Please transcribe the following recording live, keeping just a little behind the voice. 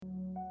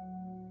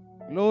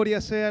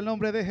Gloria sea el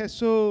nombre de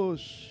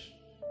Jesús.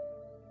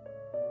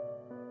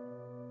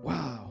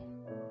 Wow.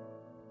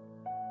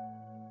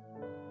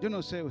 Yo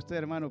no sé usted,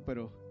 hermano,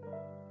 pero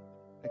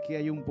aquí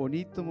hay un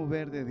bonito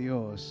mover de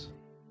Dios.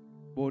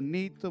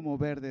 Bonito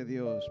mover de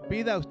Dios.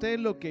 Pida usted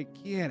lo que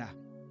quiera.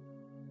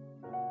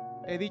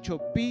 He dicho,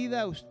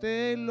 pida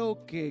usted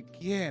lo que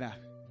quiera,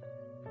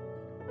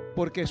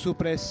 porque su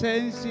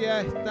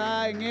presencia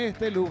está en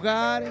este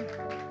lugar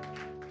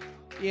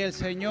y el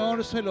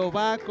Señor se lo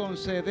va a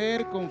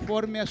conceder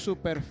conforme a su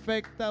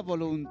perfecta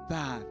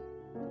voluntad.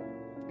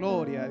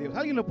 Gloria a Dios.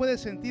 ¿Alguien lo puede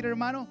sentir,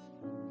 hermano?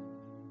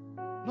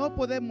 No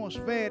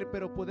podemos ver,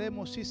 pero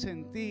podemos sí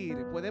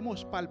sentir,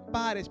 podemos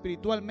palpar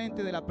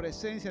espiritualmente de la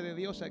presencia de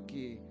Dios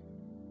aquí.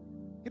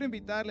 Quiero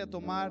invitarle a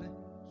tomar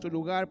su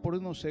lugar por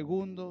unos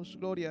segundos.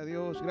 Gloria a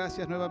Dios.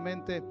 Gracias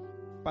nuevamente,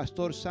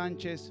 Pastor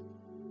Sánchez.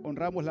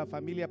 Honramos la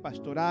familia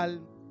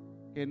pastoral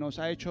que nos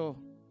ha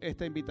hecho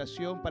esta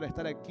invitación para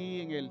estar aquí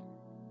en el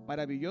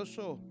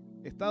maravilloso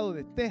estado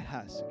de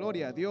Texas.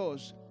 Gloria a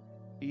Dios.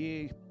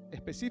 Y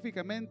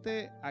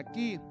específicamente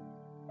aquí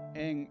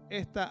en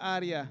esta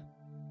área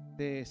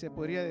de, se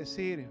podría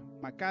decir,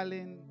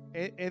 McAllen,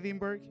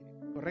 Edinburgh,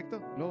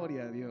 ¿correcto?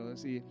 Gloria a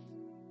Dios. Y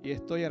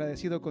estoy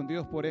agradecido con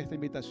Dios por esta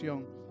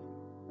invitación.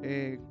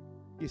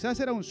 Quizás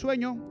era un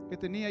sueño que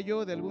tenía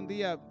yo de algún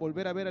día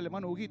volver a ver al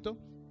hermano Huguito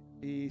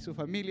y su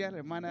familia, la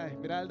hermana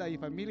Esmeralda y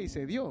familia, y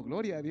se dio,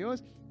 gloria a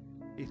Dios.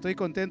 Y estoy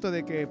contento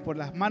de que por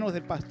las manos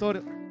del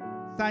pastor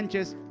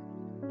Sánchez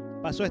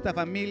pasó esta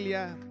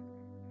familia,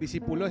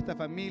 discipuló esta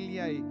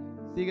familia y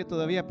sigue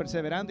todavía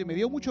perseverando. Y me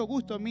dio mucho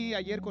gusto a mí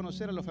ayer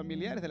conocer a los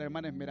familiares de la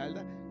hermana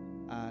Esmeralda,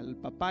 al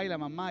papá y la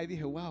mamá, y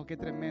dije, wow, qué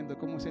tremendo,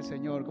 cómo es el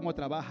Señor, cómo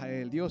trabaja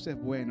Él, Dios es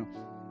bueno.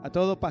 A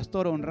todo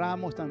pastor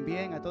honramos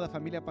también, a toda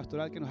familia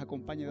pastoral que nos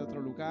acompaña de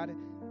otro lugar.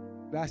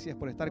 Gracias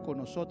por estar con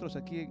nosotros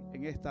aquí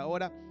en esta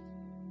hora.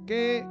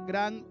 Qué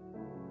gran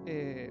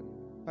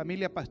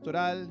familia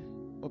pastoral,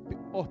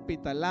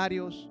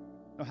 hospitalarios,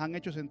 nos han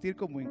hecho sentir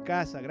como en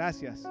casa.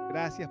 Gracias,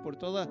 gracias por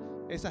todas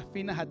esas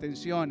finas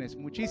atenciones.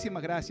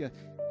 Muchísimas gracias.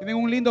 Tienen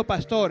un lindo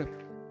pastor,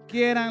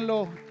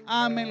 quiéranlo,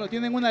 ámenlo.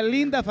 Tienen una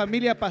linda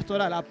familia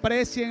pastoral,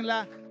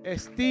 aprécienla,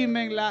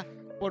 estímenla,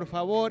 por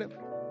favor.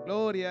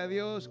 Gloria a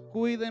Dios,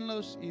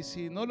 cuídenlos, y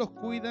si no los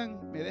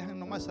cuidan, me dejan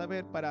nomás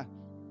saber para...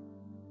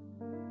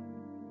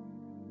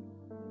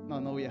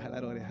 No voy a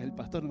jalar orejas, el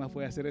pastor no me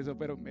puede hacer eso,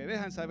 pero me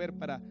dejan saber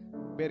para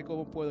ver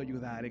cómo puedo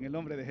ayudar en el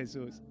nombre de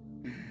Jesús.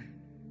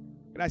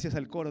 Gracias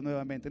al coro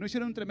nuevamente. ¿No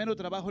hicieron un tremendo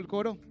trabajo el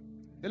coro?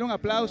 Denle un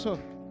aplauso.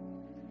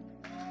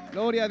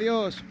 Gloria a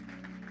Dios.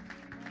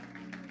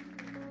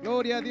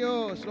 Gloria a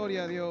Dios,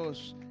 gloria a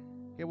Dios.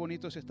 Qué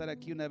bonito es estar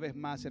aquí una vez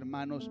más,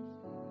 hermanos.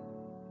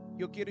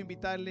 Yo quiero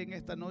invitarle en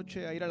esta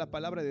noche a ir a la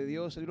palabra de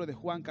Dios, el libro de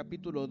Juan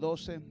capítulo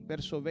 12,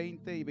 verso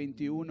 20 y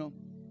 21.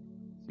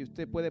 Si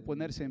usted puede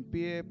ponerse en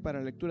pie para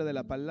la lectura de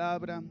la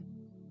palabra.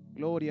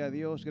 Gloria a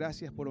Dios,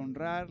 gracias por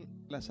honrar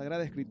la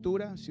Sagrada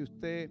Escritura. Si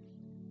usted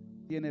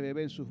tiene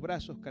bebé en sus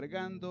brazos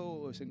cargando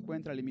o se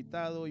encuentra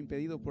limitado,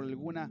 impedido por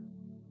alguna,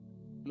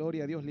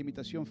 gloria a Dios,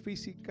 limitación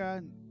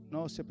física,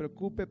 no se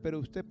preocupe, pero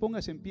usted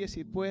póngase en pie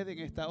si puede en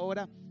esta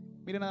hora.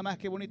 Mire nada más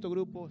qué bonito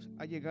grupo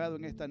ha llegado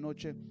en esta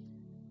noche.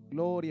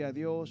 Gloria a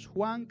Dios.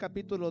 Juan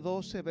capítulo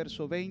 12,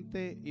 verso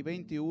 20 y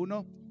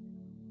 21.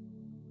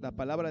 La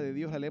palabra de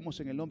Dios la leemos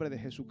en el nombre de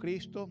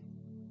Jesucristo.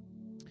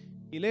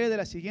 Y lee de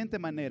la siguiente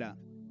manera.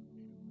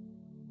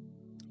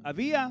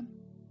 Había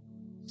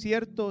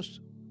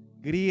ciertos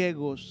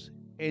griegos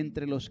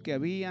entre los que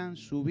habían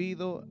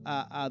subido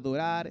a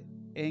adorar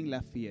en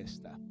la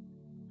fiesta.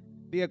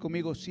 Diga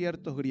conmigo,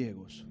 ciertos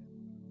griegos.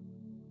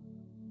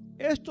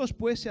 Estos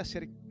pues se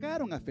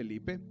acercaron a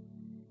Felipe,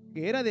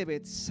 que era de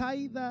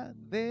Betsaida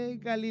de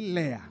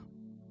Galilea,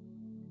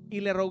 y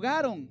le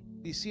rogaron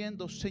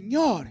diciendo,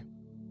 Señor,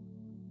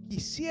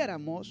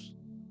 quisiéramos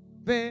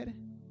ver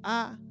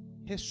a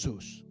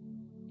Jesús.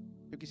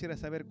 Yo quisiera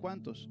saber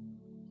cuántos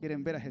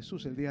quieren ver a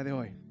Jesús el día de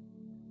hoy.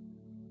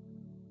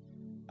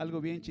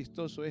 Algo bien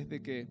chistoso es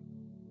de que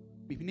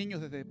mis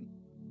niños desde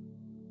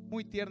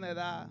muy tierna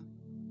edad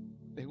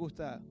les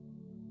gusta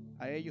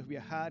a ellos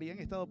viajar y han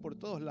estado por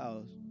todos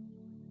lados.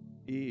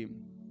 Y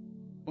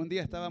un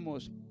día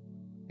estábamos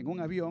en un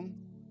avión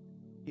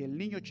y el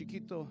niño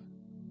chiquito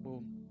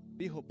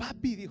dijo,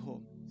 papi,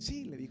 dijo,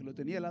 sí, le dijo, lo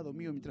tenía al lado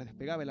mío mientras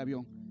despegaba el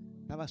avión.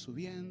 Estaba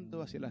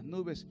subiendo hacia las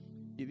nubes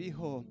y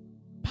dijo,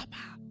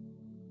 papá,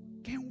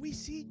 can we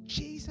see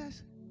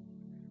Jesus?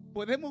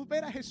 ¿Podemos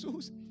ver a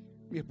Jesús?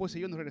 Mi esposa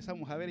y yo nos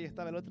regresamos a ver y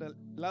estaba al otro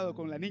lado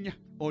con la niña.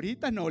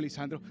 Ahorita no,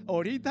 Lisandro,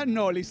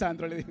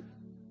 le dijo.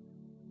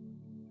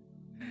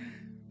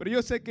 Pero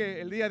yo sé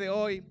que el día de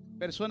hoy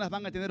personas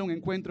van a tener un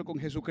encuentro con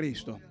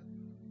Jesucristo.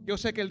 Yo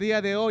sé que el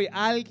día de hoy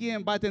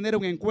alguien va a tener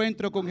un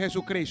encuentro con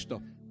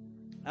Jesucristo.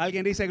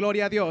 Alguien dice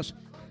gloria a Dios.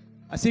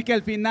 Así que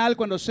al final,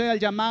 cuando sea el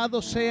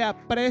llamado,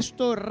 sea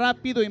presto,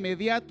 rápido,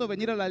 inmediato,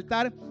 venir al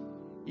altar.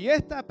 Y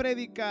esta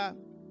prédica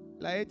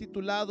la he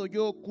titulado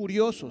yo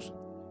Curiosos.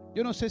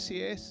 Yo no sé si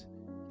es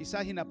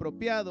quizás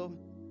inapropiado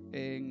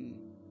en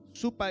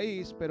su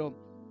país,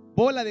 pero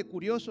bola de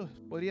curiosos,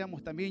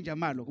 podríamos también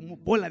llamarlo, como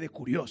bola de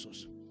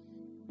curiosos.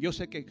 Yo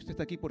sé que usted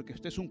está aquí porque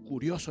usted es un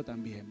curioso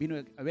también. Vino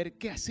a ver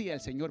qué hacía el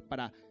Señor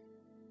para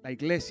la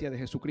iglesia de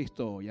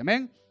Jesucristo hoy.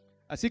 Amén.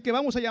 Así que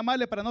vamos a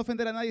llamarle, para no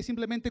ofender a nadie,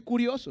 simplemente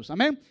curiosos.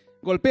 Amén.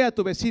 Golpea a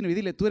tu vecino y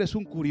dile: tú eres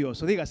un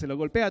curioso. Dígaselo.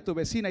 Golpea a tu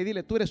vecina y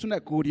dile: tú eres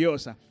una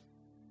curiosa.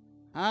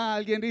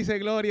 Alguien dice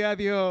gloria a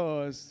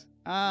Dios.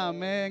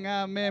 Amén,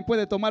 amén.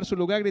 Puede tomar su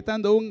lugar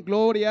gritando un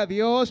gloria a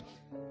Dios.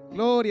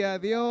 Gloria a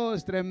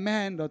Dios.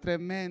 Tremendo,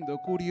 tremendo.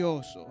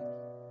 Curioso.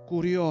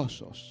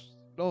 Curiosos.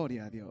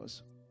 Gloria a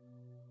Dios.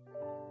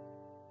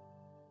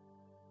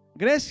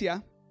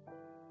 Grecia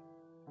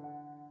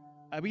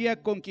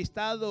había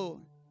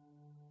conquistado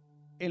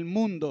el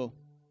mundo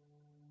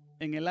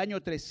en el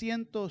año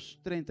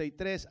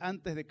 333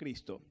 antes de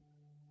Cristo.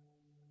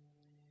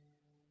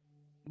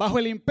 Bajo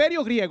el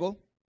imperio griego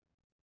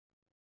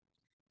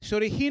se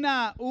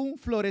origina un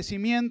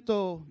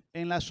florecimiento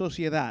en la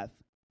sociedad.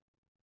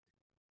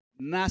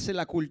 Nace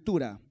la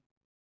cultura,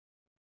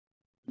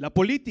 la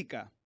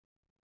política,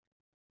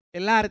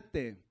 el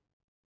arte,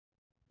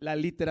 la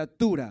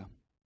literatura.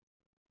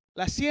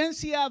 La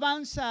ciencia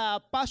avanza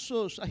a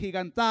pasos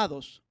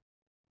agigantados.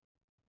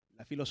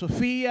 La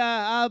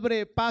filosofía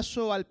abre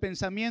paso al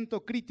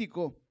pensamiento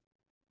crítico.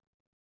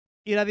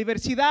 Y la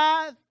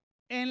diversidad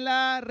en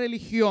la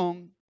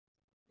religión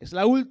es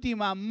la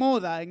última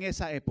moda en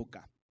esa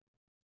época.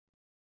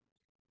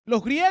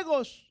 Los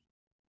griegos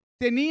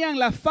tenían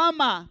la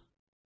fama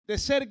de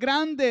ser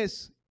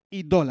grandes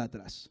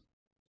idólatras.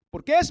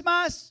 Porque es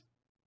más,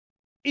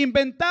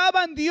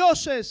 inventaban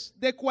dioses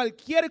de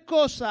cualquier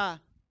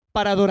cosa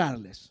para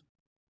adorarles.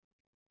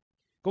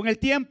 Con el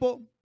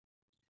tiempo,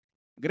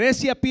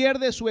 Grecia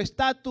pierde su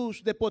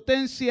estatus de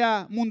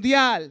potencia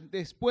mundial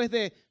después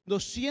de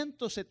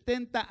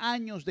 270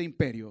 años de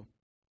imperio.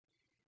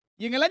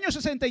 Y en el año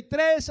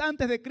 63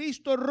 antes de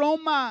Cristo,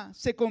 Roma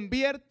se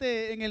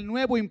convierte en el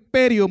nuevo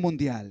imperio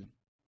mundial.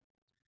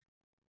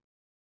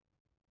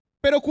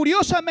 Pero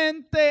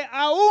curiosamente,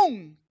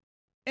 aún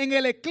en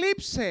el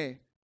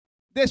eclipse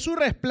de su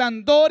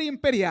resplandor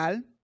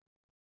imperial,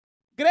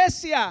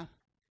 Grecia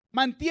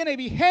mantiene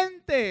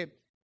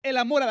vigente el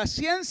amor a la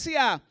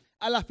ciencia,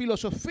 a la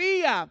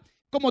filosofía,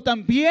 como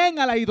también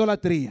a la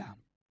idolatría.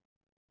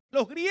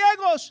 Los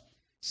griegos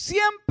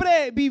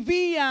siempre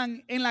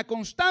vivían en la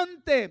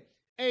constante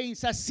e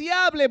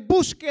insaciable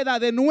búsqueda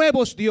de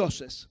nuevos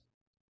dioses.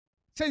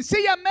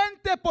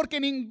 Sencillamente porque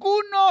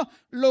ninguno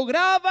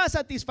lograba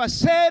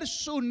satisfacer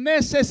sus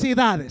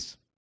necesidades.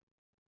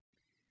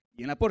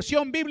 Y en la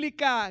porción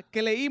bíblica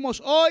que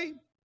leímos hoy,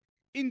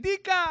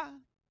 indica,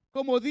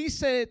 como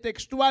dice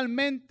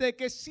textualmente,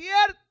 que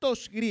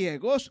ciertos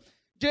griegos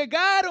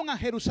llegaron a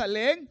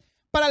Jerusalén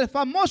para el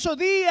famoso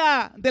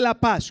día de la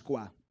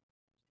Pascua,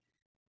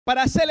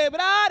 para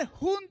celebrar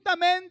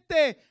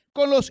juntamente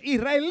con los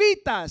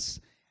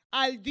israelitas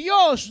al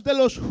Dios de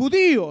los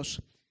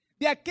judíos,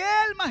 de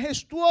aquel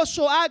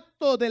majestuoso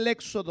acto del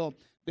Éxodo,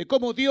 de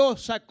cómo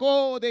Dios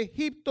sacó de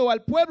Egipto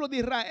al pueblo de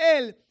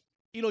Israel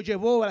y lo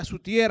llevó a su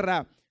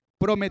tierra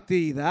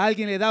prometida.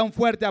 Alguien le da un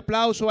fuerte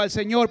aplauso al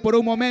Señor por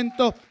un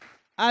momento.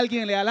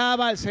 Alguien le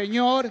alaba al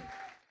Señor.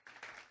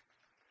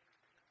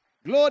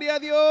 Gloria a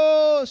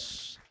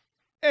Dios.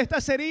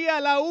 Esta sería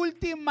la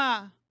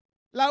última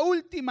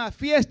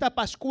fiesta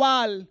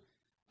pascual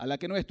a la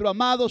que nuestro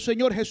amado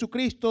Señor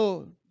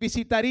Jesucristo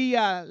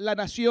visitaría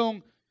la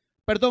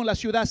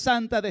ciudad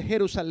santa de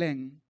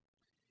Jerusalén.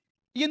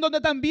 Y en donde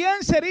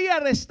también sería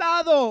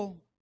arrestado,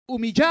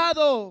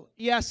 humillado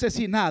y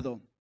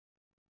asesinado.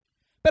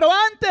 Pero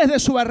antes de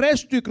su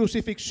arresto y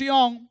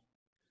crucifixión,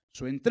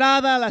 su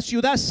entrada a la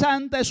ciudad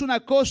santa es una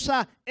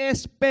cosa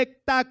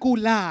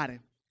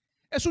espectacular.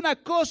 Es una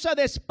cosa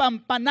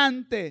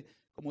despampanante,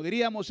 como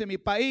diríamos en mi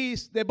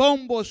país, de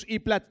bombos y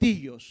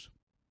platillos.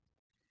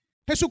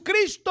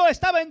 Jesucristo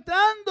estaba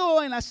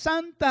entrando en la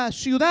santa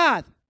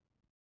ciudad.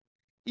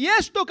 Y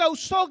esto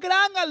causó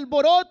gran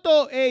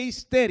alboroto e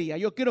histeria.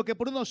 Yo quiero que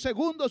por unos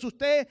segundos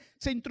usted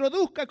se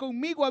introduzca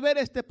conmigo a ver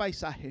este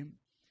paisaje.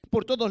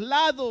 Por todos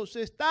lados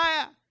se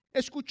está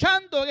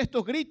escuchando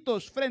estos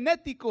gritos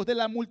frenéticos de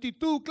la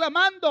multitud,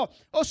 clamando: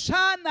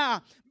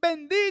 Hosana,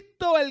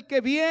 bendito el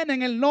que viene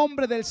en el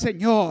nombre del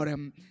Señor.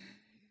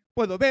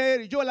 Puedo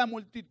ver yo la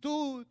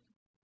multitud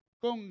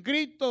con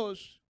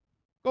gritos,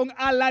 con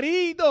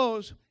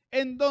alaridos,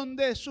 en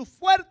donde sus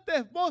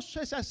fuertes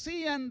voces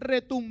hacían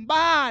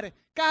retumbar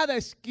cada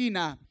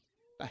esquina.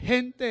 La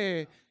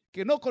gente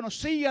que no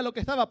conocía lo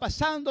que estaba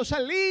pasando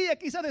salía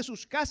quizás de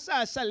sus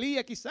casas,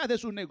 salía quizás de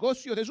sus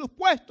negocios, de sus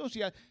puestos,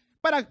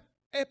 para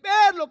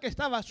ver lo que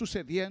estaba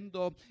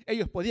sucediendo.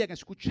 Ellos podían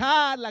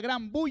escuchar la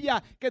gran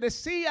bulla que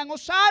decían: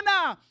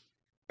 Hosana,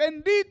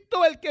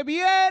 bendito el que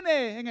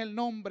viene en el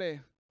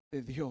nombre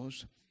de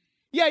Dios.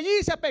 Y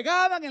allí se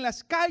apegaban en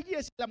las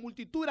calles, la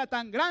multitud era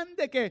tan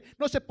grande que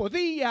no se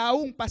podía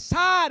aún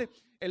pasar.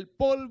 el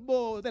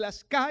polvo de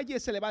las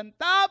calles se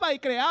levantaba y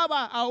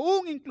creaba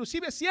aún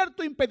inclusive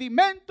cierto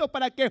impedimento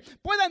para que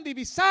puedan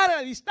divisar a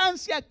la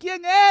distancia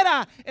quién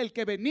era el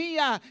que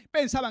venía.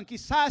 Pensaban,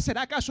 quizás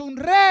será acaso un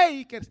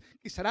rey, que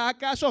será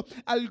acaso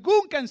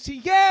algún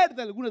canciller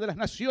de alguna de las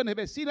naciones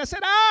vecinas,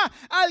 será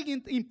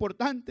alguien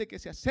importante que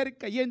se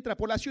acerca y entra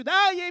por la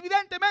ciudad, y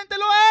evidentemente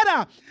lo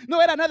era.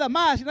 No era nada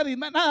más y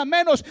nada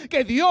menos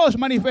que Dios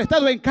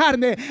manifestado en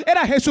carne.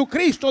 Era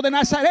Jesucristo de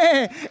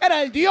Nazaret.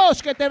 Era el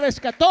Dios que te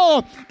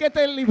rescató, que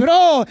te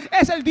libró.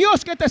 Es el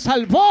Dios que te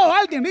salvó.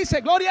 Alguien dice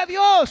gloria a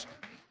Dios.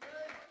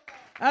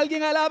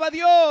 Alguien alaba a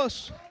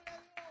Dios.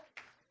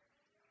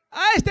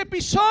 A este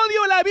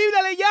episodio la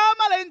Biblia le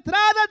llama la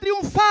entrada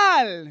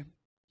triunfal.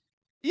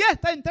 Y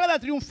esta entrada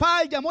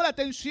triunfal llamó la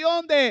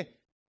atención de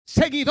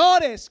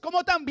seguidores,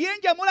 como también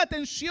llamó la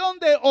atención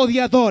de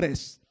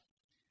odiadores.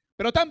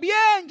 Pero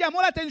también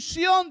llamó la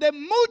atención de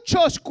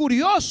muchos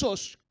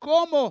curiosos,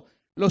 como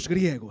los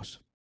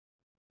griegos.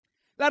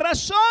 La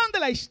razón de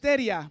la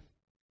histeria,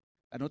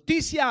 la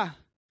noticia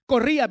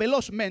corría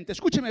velozmente.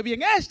 Escúcheme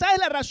bien, esta es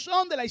la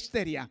razón de la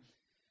histeria.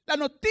 La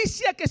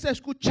noticia que se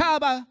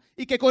escuchaba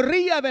y que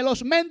corría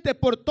velozmente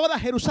por toda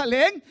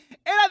Jerusalén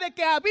era de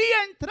que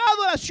había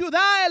entrado a la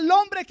ciudad el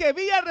hombre que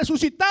había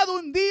resucitado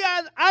un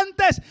día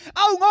antes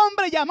a un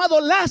hombre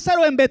llamado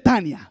Lázaro en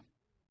Betania.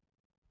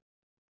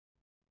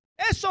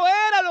 Eso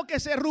era lo que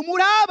se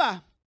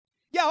rumoraba.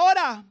 Y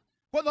ahora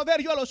puedo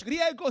ver yo a los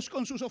griegos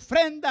con sus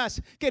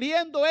ofrendas,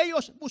 queriendo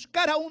ellos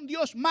buscar a un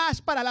Dios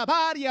más para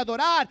alabar y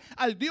adorar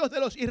al Dios de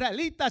los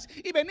israelitas.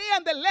 Y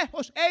venían de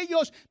lejos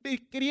ellos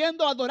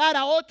queriendo adorar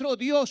a otro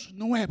Dios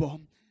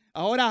nuevo.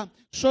 Ahora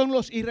son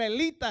los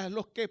israelitas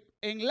los que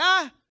en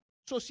la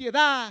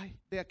sociedad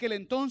de aquel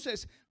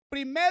entonces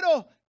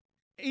primero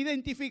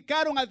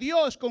identificaron a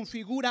Dios con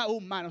figura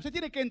humana. Usted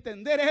tiene que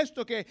entender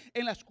esto, que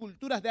en las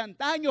culturas de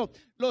antaño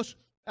los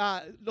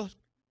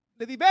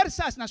de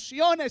diversas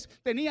naciones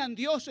tenían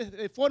dioses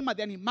de forma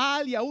de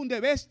animal y aún de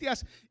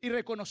bestias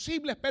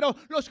irreconocibles, pero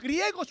los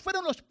griegos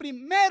fueron los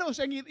primeros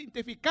en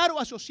identificar o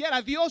asociar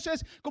a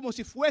dioses como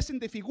si fuesen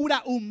de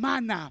figura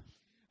humana.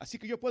 Así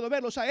que yo puedo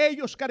verlos a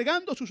ellos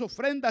cargando sus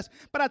ofrendas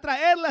para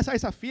traerlas a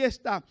esa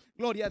fiesta,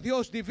 gloria a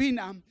Dios,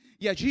 divina.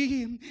 Y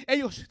allí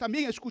ellos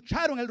también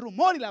escucharon el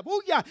rumor y la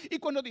bulla. Y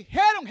cuando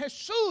dijeron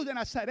Jesús de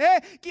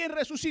Nazaret, quien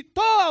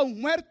resucitó a un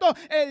muerto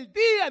el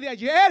día de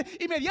ayer,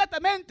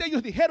 inmediatamente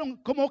ellos dijeron,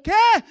 ¿cómo qué?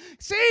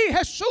 Sí,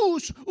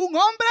 Jesús, un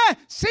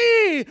hombre,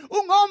 sí,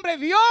 un hombre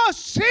Dios,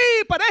 sí,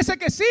 parece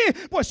que sí.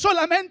 Pues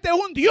solamente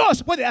un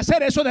Dios puede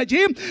hacer eso de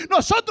allí.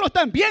 Nosotros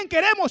también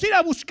queremos ir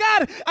a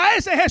buscar a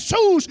ese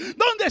Jesús.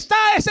 ¿Dónde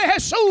está ese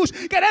Jesús?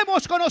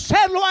 Queremos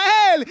conocerlo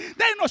a Él.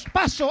 Denos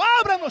paso,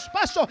 ábranos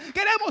paso.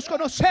 Queremos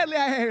conocerlo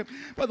a Él.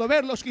 Puedo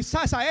verlos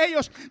quizás a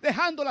ellos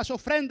dejando las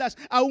ofrendas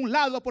a un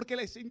lado porque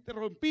les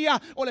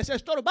interrumpía o les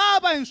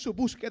estorbaba en su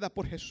búsqueda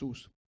por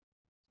Jesús.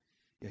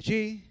 Y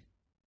allí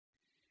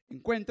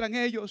encuentran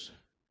ellos,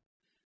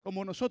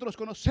 como nosotros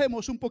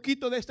conocemos un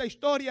poquito de esta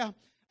historia,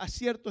 a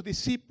ciertos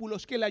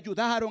discípulos que le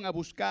ayudaron a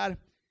buscar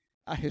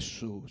a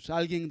Jesús.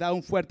 Alguien da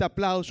un fuerte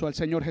aplauso al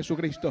Señor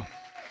Jesucristo.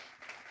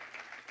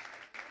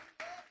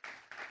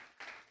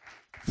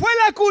 Fue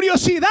la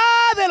curiosidad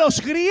de los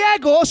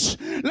griegos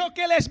lo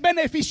que les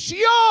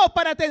benefició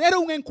para tener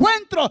un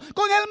encuentro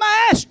con el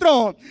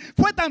Maestro.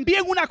 Fue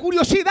también una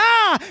curiosidad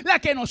la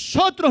que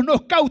nosotros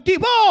nos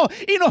cautivó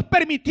y nos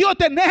permitió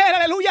tener,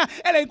 aleluya,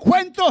 el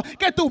encuentro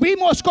que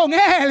tuvimos con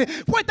Él.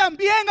 Fue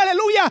también,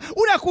 aleluya,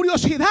 una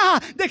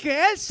curiosidad de que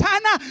Él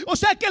sana, o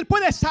sea que Él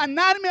puede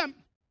sanarme.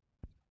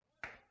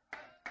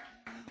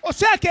 O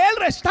sea que Él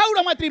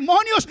restaura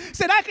matrimonios.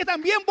 ¿Será que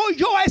también voy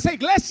yo a esa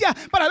iglesia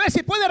para ver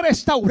si puede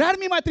restaurar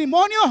mi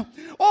matrimonio?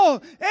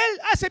 Oh, Él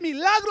hace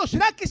milagros.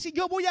 ¿Será que si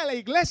yo voy a la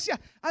iglesia?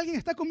 ¿Alguien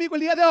está conmigo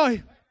el día de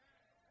hoy?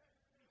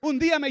 Un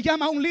día me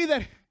llama un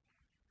líder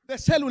de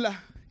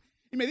célula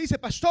y me dice,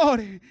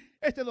 pastor,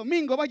 este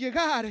domingo va a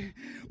llegar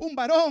un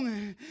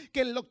varón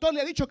que el doctor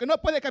le ha dicho que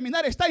no puede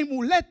caminar, está en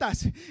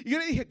muletas. Y yo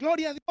le dije,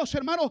 gloria a Dios,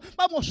 hermano,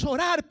 vamos a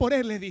orar por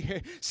él. Le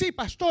dije, sí,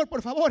 pastor,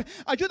 por favor,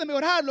 ayúdeme a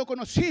orar. Lo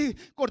conocí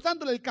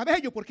cortándole el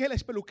cabello porque él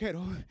es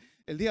peluquero.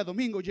 El día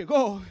domingo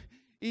llegó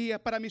y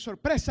para mi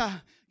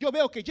sorpresa, yo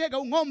veo que llega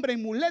un hombre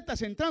en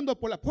muletas entrando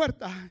por la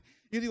puerta.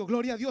 Y yo digo,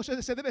 gloria a Dios,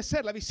 ese debe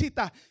ser la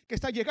visita que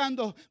está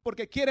llegando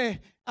porque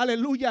quiere,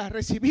 aleluya,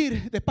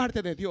 recibir de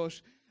parte de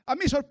Dios. A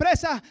mi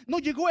sorpresa, no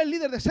llegó el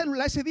líder de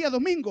célula ese día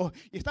domingo.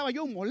 Y estaba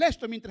yo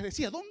molesto mientras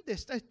decía, ¿dónde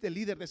está este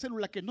líder de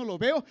célula que no lo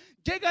veo?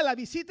 Llega la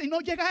visita y no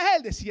llega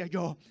él, decía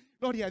yo.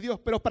 Gloria a Dios,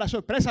 pero para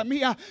sorpresa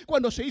mía,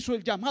 cuando se hizo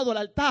el llamado al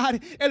altar,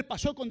 él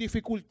pasó con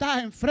dificultad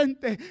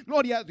enfrente,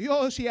 gloria a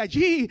Dios, y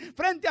allí,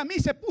 frente a mí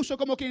se puso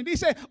como quien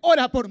dice,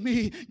 ora por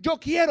mí, yo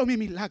quiero mi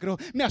milagro.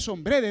 Me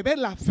asombré de ver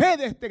la fe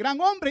de este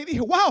gran hombre y dije,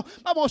 wow,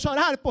 vamos a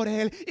orar por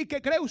él. ¿Y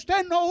qué cree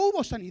usted? No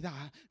hubo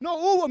sanidad, no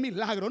hubo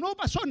milagro, no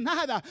pasó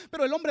nada,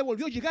 pero el hombre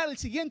volvió a llegar el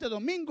siguiente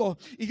domingo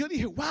y yo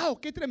dije, wow,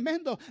 qué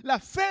tremendo la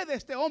fe de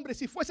este hombre.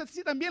 Si fuese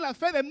así también la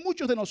fe de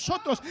muchos de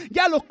nosotros,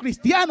 ya los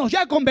cristianos,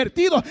 ya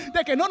convertidos,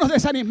 de que no nos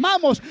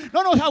desanimamos,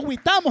 no nos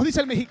agüitamos, dice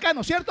el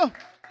mexicano, ¿cierto?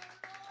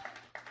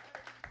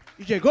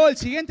 Y llegó el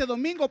siguiente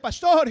domingo,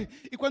 pastor,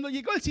 y cuando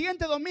llegó el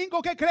siguiente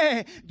domingo, ¿qué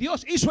cree?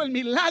 Dios hizo el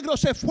milagro,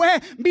 se fue,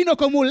 vino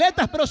con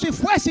muletas, pero si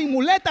fue sin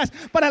muletas,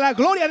 para la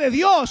gloria de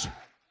Dios.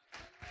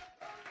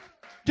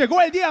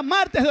 Llegó el día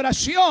martes de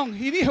oración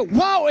y dije,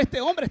 wow, este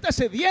hombre está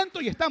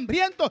sediento y está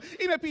hambriento,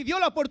 y me pidió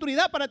la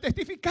oportunidad para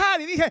testificar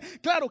y dije,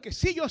 claro que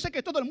sí, yo sé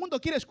que todo el mundo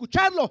quiere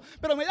escucharlo,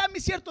 pero me da mi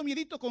cierto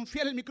miedito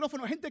confiar el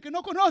micrófono a gente que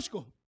no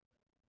conozco.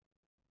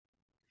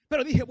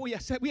 Pero dije, voy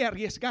a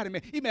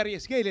arriesgarme, y me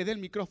arriesgué y le di el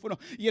micrófono,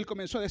 y él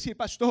comenzó a decir,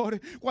 pastor,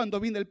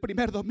 cuando vine el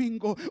primer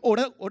domingo,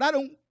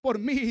 oraron por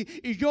mí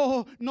y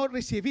yo no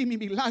recibí mi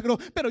milagro,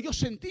 pero yo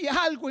sentí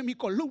algo en mi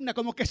columna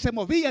como que se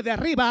movía de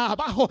arriba a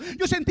abajo.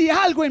 Yo sentí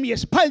algo en mi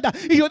espalda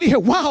y yo dije,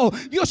 wow,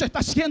 Dios está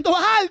haciendo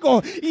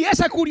algo. Y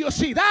esa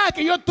curiosidad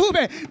que yo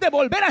tuve de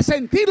volver a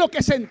sentir lo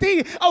que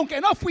sentí,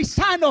 aunque no fui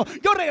sano,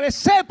 yo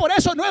regresé por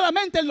eso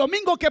nuevamente el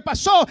domingo que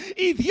pasó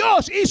y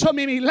Dios hizo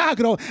mi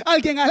milagro.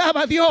 Alguien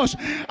alaba a Dios,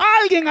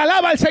 alguien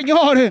alaba al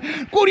Señor.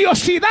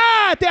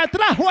 Curiosidad te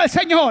atrajo al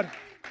Señor.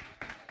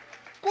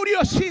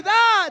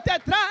 Curiosidad te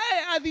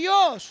atrae a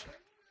Dios.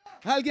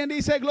 Alguien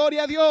dice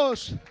gloria a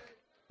Dios.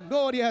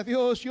 Gloria a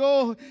Dios.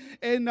 Yo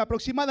en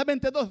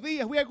aproximadamente 2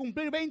 días voy a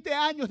cumplir 20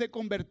 años de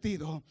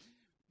convertido.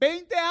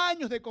 20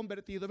 años de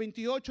convertido,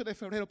 28 de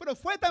febrero. Pero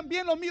fue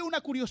también lo mío una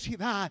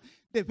curiosidad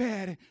de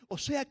ver. O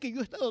sea que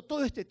yo he estado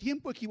todo este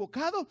tiempo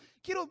equivocado.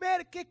 Quiero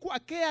ver qué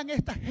cuaquean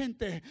esta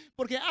gente.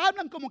 Porque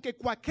hablan como que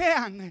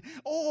cuaquean.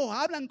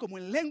 Hablan como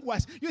en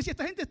lenguas. Yo decía,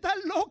 esta gente está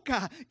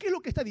loca. ¿Qué es lo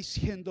que está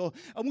diciendo?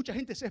 A mucha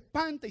gente se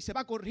espanta y se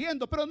va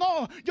corriendo. Pero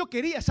no, yo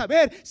quería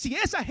saber si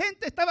esa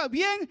gente estaba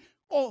bien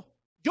o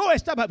yo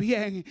estaba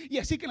bien. Y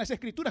así que en las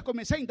escrituras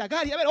comencé a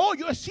indagar y a ver,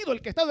 yo he sido el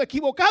que he estado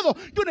equivocado.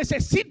 Yo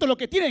necesito lo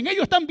que tienen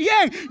ellos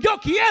también. Yo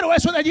quiero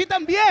eso de allí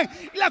también.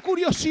 La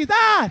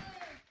curiosidad.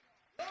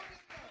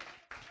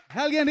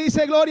 Alguien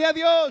dice gloria a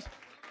Dios.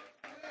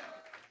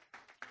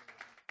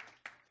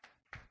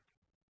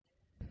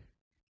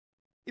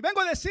 Y vengo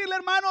a decirle,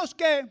 hermanos,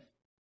 que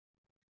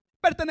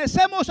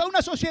pertenecemos a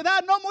una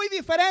sociedad no muy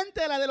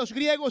diferente a la de los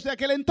griegos de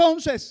aquel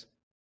entonces.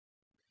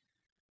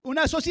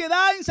 Una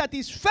sociedad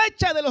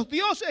insatisfecha de los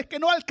dioses que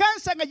no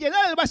alcanzan a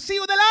llenar el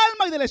vacío del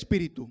alma y del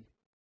espíritu.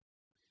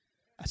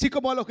 Así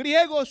como a los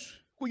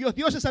griegos, cuyos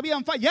dioses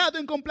habían fallado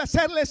en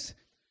complacerles,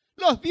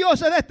 los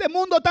dioses de este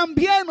mundo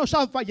también nos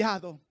han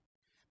fallado.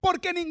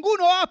 Porque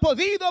ninguno ha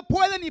podido,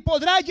 puede ni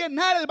podrá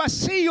llenar el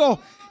vacío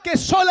que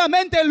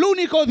solamente el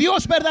único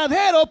Dios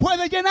verdadero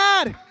puede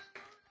llenar.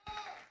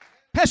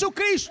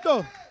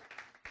 Jesucristo.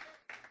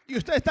 Y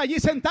usted está allí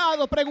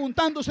sentado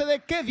preguntándose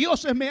de qué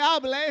dioses me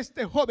habla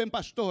este joven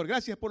pastor.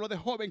 Gracias por lo de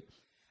joven.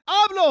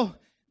 Hablo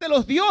de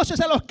los dioses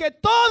a los que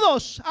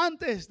todos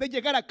antes de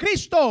llegar a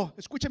Cristo,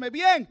 escúcheme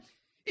bien,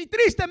 y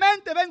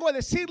tristemente vengo a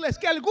decirles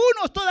que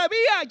algunos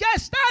todavía ya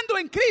estando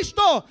en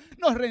Cristo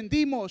nos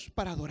rendimos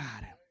para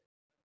adorar.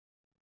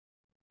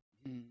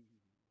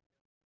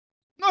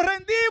 Nos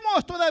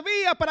rendimos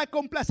todavía para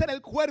complacer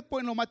el cuerpo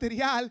en lo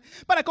material,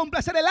 para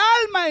complacer el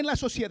alma en la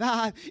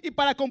sociedad y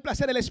para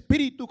complacer el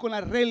espíritu con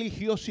la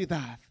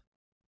religiosidad.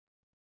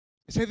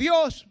 Ese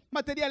Dios,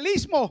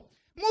 materialismo,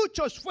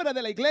 muchos fuera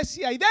de la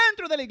iglesia y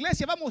dentro de la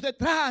iglesia vamos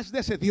detrás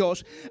de ese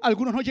Dios.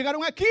 Algunos no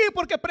llegaron aquí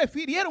porque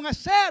prefirieron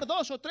hacer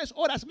 2 o 3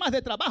 horas más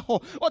de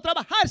trabajo o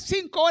trabajar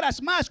 5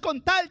 horas más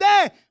con tal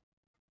de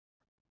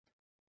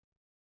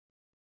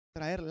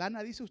traer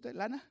lana, dice usted,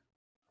 lana.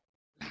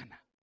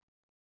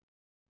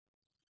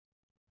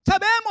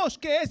 Sabemos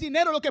que es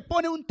dinero lo que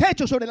pone un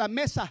techo sobre la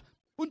mesa,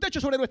 un techo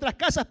sobre nuestras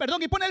casas,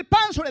 y pone el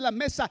pan sobre la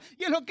mesa,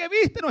 y es lo que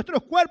viste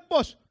nuestros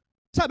cuerpos.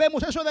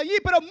 Sabemos eso de allí,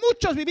 pero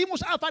muchos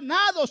vivimos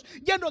afanados,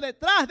 yendo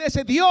detrás de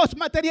ese Dios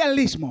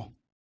materialismo.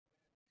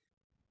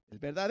 El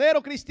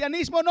verdadero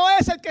cristianismo no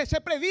es el que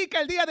se predica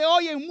el día de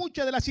hoy en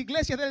muchas de las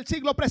iglesias del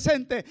siglo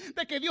presente,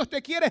 de que Dios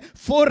te quiere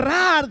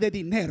forrar de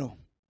dinero.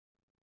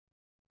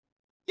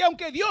 Y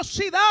aunque Dios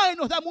sí da y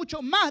nos da mucho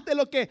más de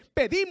lo que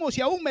pedimos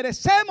y aún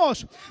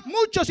merecemos,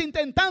 muchos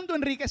intentando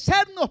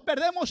enriquecernos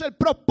perdemos el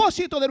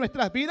propósito de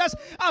nuestras vidas,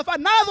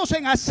 afanados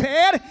en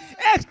hacer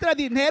extra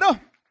dinero.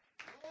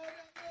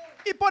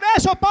 Y por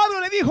eso Pablo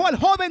le dijo al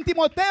joven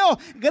Timoteo,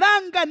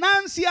 gran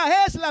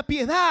ganancia es la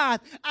piedad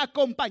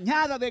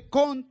acompañada de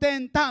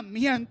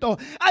contentamiento.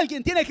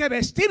 Alguien tiene que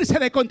vestirse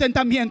de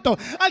contentamiento.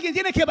 Alguien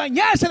tiene que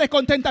bañarse de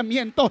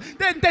contentamiento.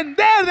 De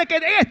entender de que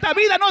en esta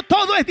vida no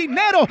todo es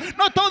dinero,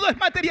 no todo es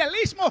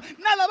materialismo.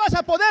 Nada vas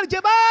a poder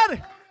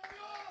llevar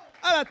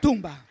a la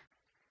tumba.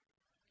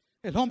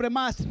 El hombre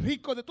más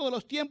rico de todos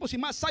los tiempos y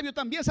más sabio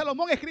también,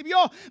 Salomón, escribió: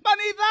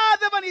 vanidad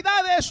de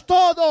vanidades,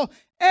 todo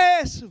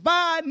es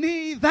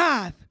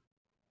vanidad.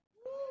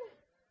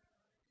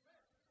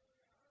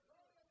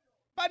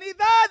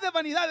 Vanidad de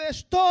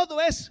vanidades,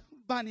 todo es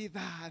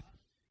vanidad.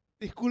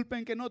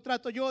 Disculpen que no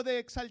trato yo de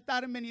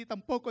exaltarme ni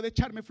tampoco de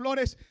echarme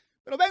flores,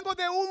 pero vengo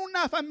de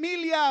una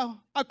familia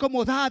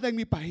acomodada en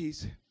mi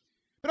país.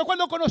 Pero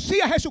cuando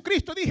conocí a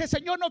Jesucristo dije: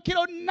 Señor, no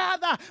quiero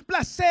nada,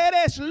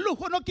 placeres,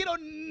 lujo, no quiero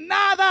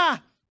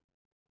nada.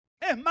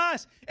 Es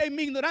más, en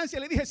mi ignorancia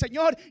le dije,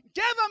 Señor,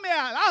 llévame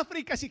al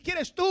África si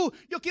quieres tú.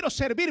 Yo quiero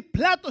servir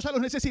platos a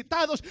los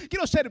necesitados.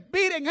 Quiero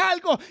servir en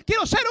algo.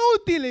 Quiero ser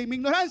útil. En mi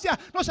ignorancia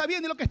no sabía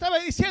ni lo que estaba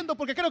diciendo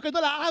porque creo que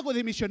no la hago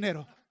de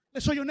misionero.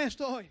 Les soy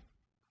honesto hoy.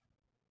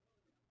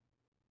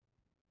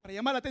 Para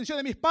llamar la atención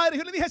de mis padres,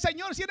 yo le dije,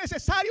 Señor, si es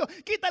necesario,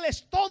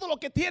 quítales todo lo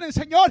que tienen,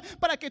 Señor,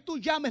 para que tú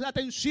llames la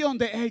atención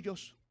de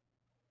ellos.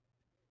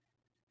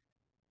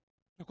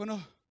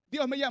 Cuando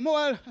Dios me llamó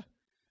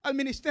al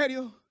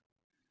ministerio,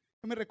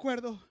 yo me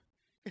recuerdo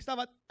que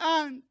estaba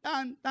tan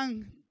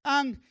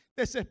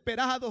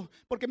desesperado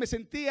porque me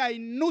sentía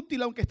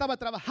inútil aunque estaba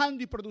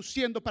trabajando y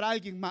produciendo para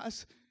alguien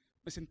más.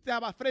 Me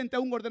sentaba frente a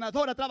un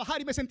ordenador a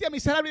trabajar y me sentía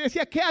miserable y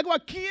decía, ¿qué hago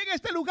aquí en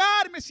este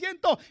lugar? Me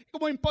siento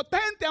como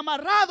impotente,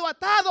 amarrado,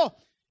 atado.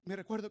 Me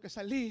recuerdo que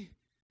salí,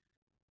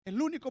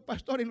 el único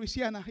pastor en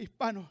Luisiana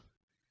hispano,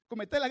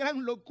 cometí la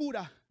gran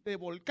locura de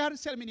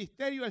volcarse al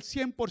ministerio al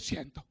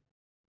 100%.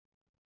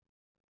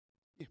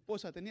 Mi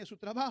esposa tenía su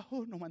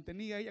trabajo, nos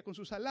mantenía ella con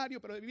su salario,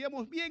 pero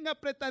vivíamos bien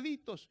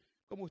apretaditos,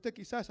 como usted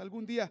quizás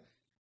algún día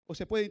o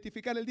se puede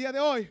identificar el día de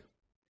hoy.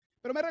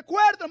 Pero me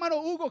recuerdo, hermano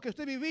Hugo, que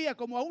usted vivía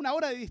como a 1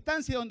 hora de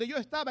distancia donde yo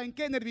estaba en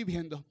Kenner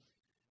viviendo.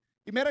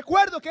 Y me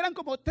recuerdo que eran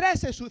como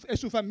 13 en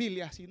su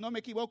familia, si no me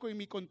equivoco en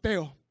mi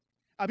conteo.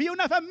 Había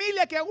una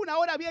familia que a 1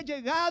 hora había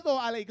llegado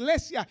a la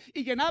iglesia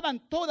y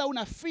llenaban toda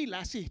una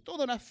fila así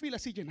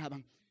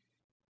llenaban.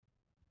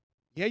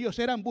 Y ellos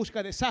eran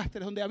busca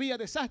desastres, donde había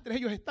desastres,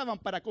 ellos estaban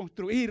para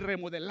construir,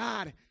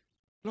 remodelar.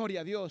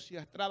 Gloria a Dios, y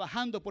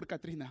trabajando por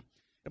Katrina.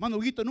 Hermano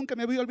Huguito, nunca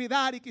me voy a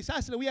olvidar y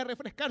quizás le voy a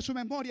refrescar su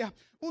memoria.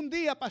 Un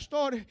día,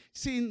 pastor,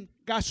 sin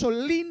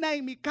gasolina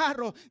en mi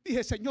carro,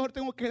 dije, Señor,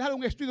 tengo que dar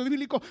un estudio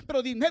bíblico,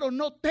 pero dinero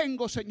no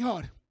tengo,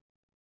 Señor.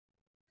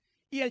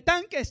 Y el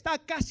tanque está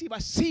casi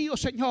vacío,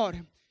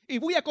 Señor. Y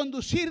voy a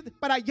conducir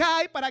para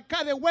allá y para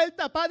acá de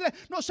vuelta, Padre.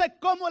 No sé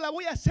cómo la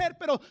voy a hacer,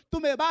 pero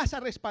tú me vas a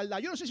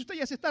respaldar. Yo no sé si usted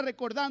ya se está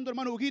recordando,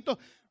 hermano Huguito,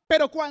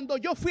 pero cuando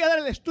yo fui a dar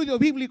el estudio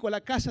bíblico a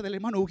la casa del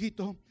hermano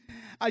Huguito,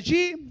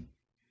 allí,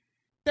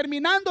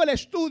 terminando el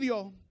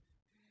estudio,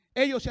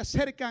 ellos se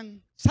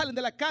acercan, salen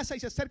de la casa y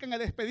se acercan a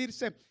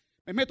despedirse.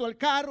 Me meto al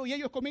carro y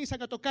ellos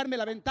comienzan a tocarme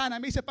la ventana.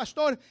 Me dice,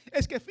 pastor,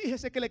 es que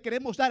fíjese que le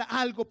queremos dar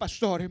algo,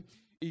 pastor.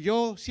 Y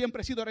yo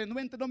siempre he sido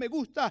renuente, no me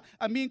gusta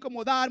a mí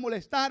incomodar,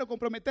 molestar o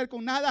comprometer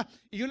con nada.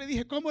 Y yo le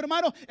dije, ¿cómo,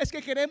 hermano? Es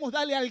que queremos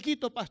darle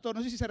alguito, pastor.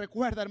 No sé si se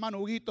recuerda, hermano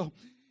Huguito.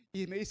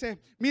 Y me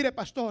dice, mire,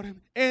 pastor,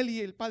 él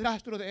y el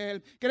padrastro de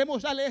él,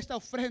 queremos darle esta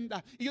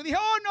ofrenda. Y yo dije,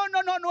 oh,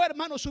 no,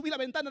 hermano, subí la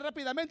ventana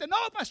rápidamente. No,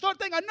 pastor,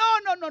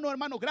 no,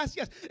 hermano,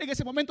 gracias. En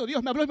ese momento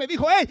Dios me habló y me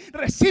dijo, hey,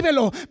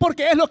 recíbelo,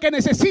 porque es lo que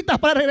necesitas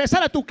para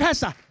regresar a tu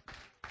casa.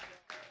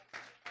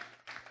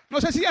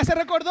 No sé si ya se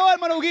recordó,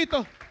 hermano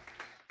Huguito.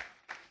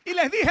 Y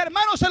les dije,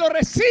 hermano, se lo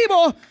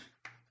recibo.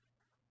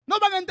 No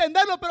van a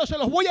entenderlo, pero se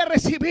los voy a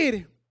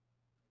recibir.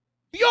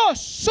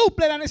 Dios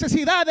suple la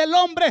necesidad del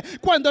hombre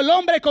cuando el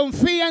hombre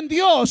confía en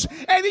Dios.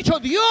 He dicho,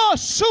 Dios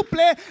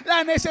suple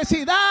la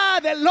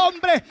necesidad del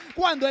hombre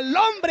cuando el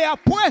hombre ha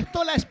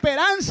puesto la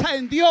esperanza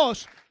en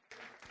Dios.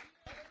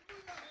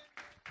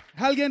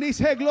 Alguien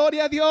dice,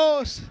 gloria a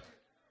Dios.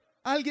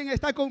 Alguien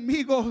está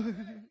conmigo.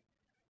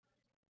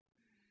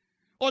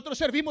 Otros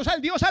servimos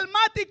al Dios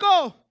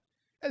almático.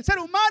 El ser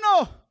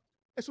humano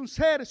es un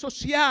ser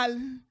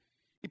social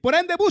y por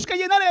ende busca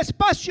llenar el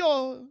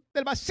espacio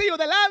del vacío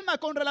del alma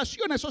con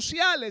relaciones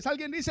sociales.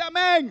 Alguien dice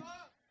amén.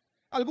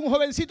 Algún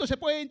jovencito se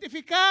puede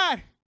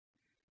identificar.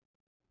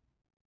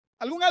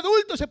 Algún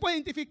adulto se puede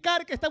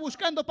identificar que está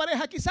buscando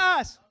pareja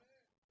quizás.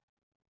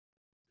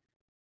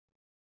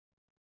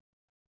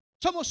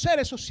 Somos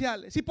seres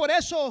sociales y por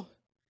eso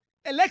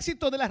el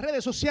éxito de las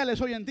redes sociales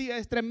hoy en día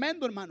es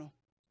tremendo, hermano.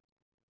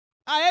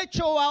 Ha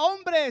hecho a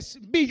hombres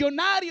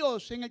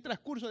billonarios en el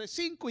transcurso de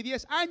 5 y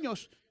 10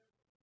 años.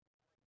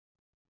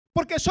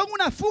 Porque son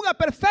una fuga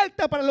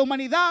perfecta para la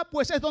humanidad,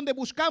 pues es donde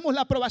buscamos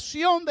la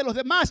aprobación de los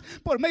demás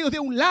por medio de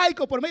un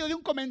like o por medio de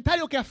un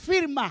comentario que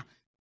afirma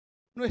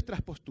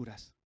nuestras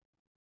posturas.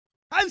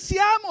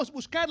 Ansiamos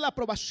buscar la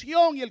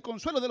aprobación y el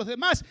consuelo de los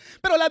demás,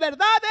 pero la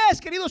verdad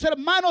es, queridos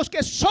hermanos,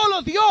 que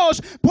solo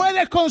Dios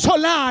puede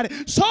consolar,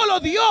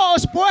 solo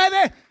Dios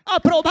puede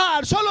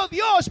aprobar, solo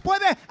Dios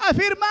puede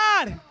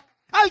afirmar.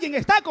 ¿Alguien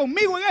está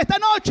conmigo en esta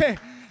noche?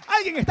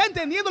 ¿Alguien está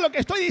entendiendo lo que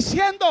estoy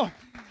diciendo?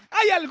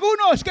 Hay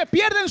algunos que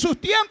pierden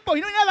sus tiempos y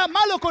no hay nada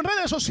malo con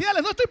redes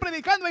sociales. No estoy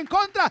predicando en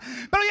contra,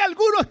 pero hay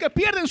algunos que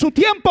pierden su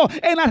tiempo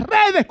en las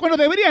redes cuando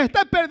deberías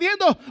estar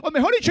perdiendo, o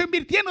mejor dicho,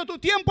 invirtiendo tu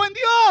tiempo en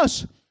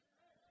Dios.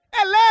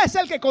 Él es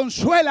el que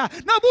consuela.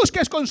 No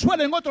busques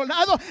consuelo en otro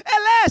lado.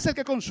 Él es el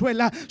que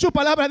consuela. Su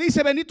palabra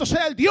dice, bendito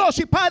sea el Dios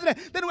y Padre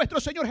de nuestro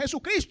Señor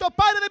Jesucristo,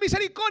 Padre de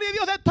misericordia y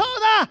Dios de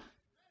toda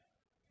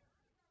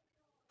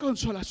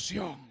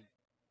consolación.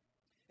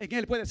 En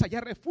Él puedes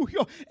hallar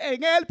refugio,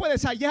 en Él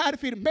puedes hallar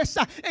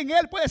firmeza, en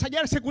Él puedes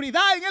hallar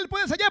seguridad, en Él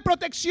puedes hallar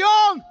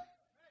protección.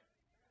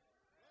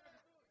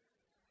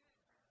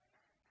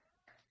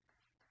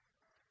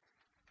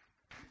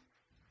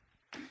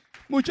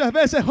 Muchas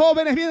veces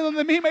jóvenes vienen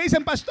donde mí y me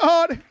dicen,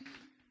 pastor,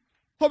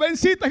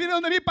 Jovencitas vienen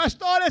donde mi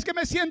pastor, es que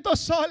me siento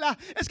sola,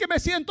 es que me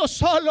siento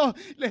solo.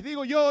 Les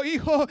digo yo,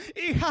 hijo,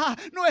 hija,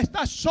 no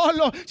estás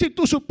solo. Si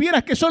tú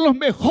supieras que son los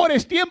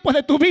mejores tiempos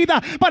de tu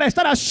vida para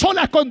estar a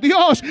solas con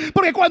Dios.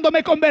 Porque cuando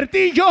me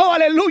convertí yo,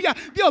 aleluya,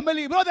 Dios me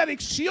libró de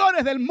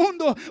adicciones del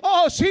mundo.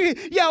 Oh sí,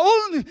 y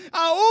aún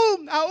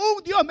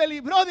Dios me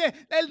libró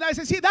de la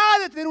necesidad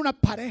de tener una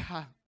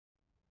pareja.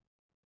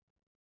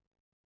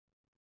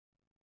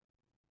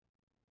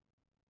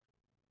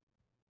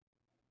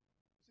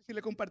 Si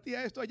le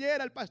compartía esto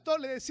ayer al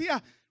pastor, le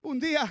decía un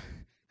día,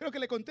 creo que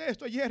le conté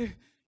esto ayer,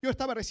 yo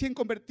estaba recién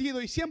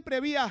convertido y siempre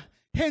había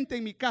gente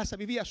en mi casa.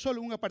 Vivía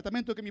solo en un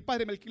apartamento que mi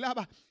padre me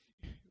alquilaba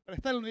para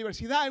estar en la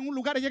universidad, en un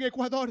lugar allá en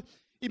Ecuador.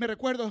 Y me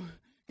recuerdo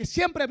que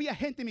siempre había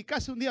gente en mi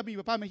casa. Un día mi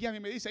papá me llama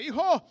y me dice,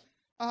 hijo,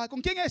 ¿con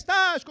quién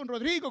estás? Con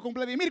Rodrigo, con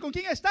Vladimir. ¿Con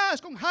quién estás?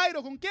 Con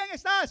Jairo. ¿Con quién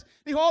estás?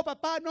 Dijo, oh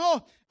papá,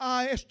 no,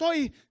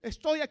 estoy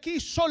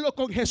aquí solo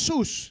con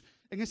Jesús.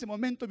 En ese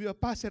momento mi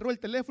papá cerró el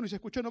teléfono y se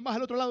escuchó nomás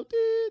al otro lado. Ti,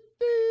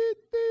 ti,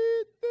 ti,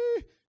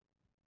 ti.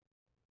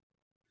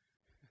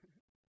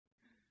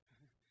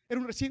 Era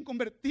un recién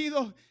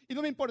convertido y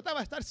no me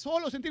importaba estar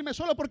solo, sentirme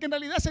solo, porque en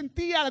realidad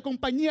sentía la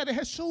compañía de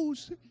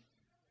Jesús.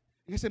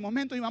 En ese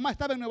momento mi mamá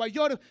estaba en Nueva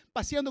York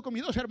paseando con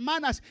mis dos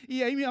hermanas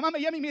y ahí mi mamá me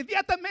llama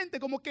inmediatamente,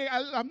 como que a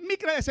la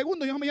micra de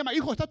segundo. Mi mamá me llama,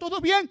 hijo, ¿está todo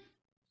bien?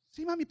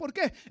 Sí, mami, ¿por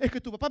qué? Es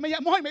que tu papá me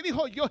llamó y me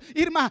dijo,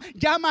 Irma,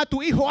 llama a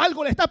tu hijo,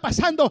 algo le está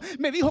pasando.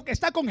 Me dijo que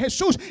está con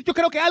Jesús. Yo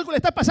creo que algo le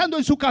está pasando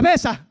en su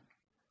cabeza.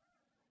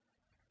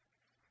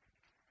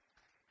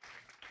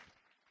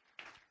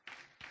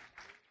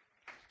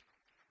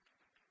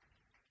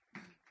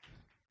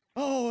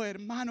 Oh,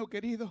 hermano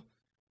querido.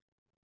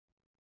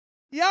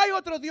 Y hay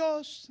otro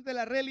Dios de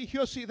la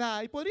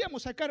religiosidad. Y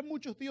podríamos sacar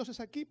muchos dioses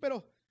aquí,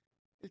 pero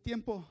el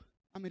tiempo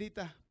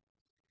amerita.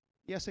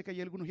 Ya sé que hay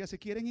algunos ya se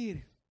quieren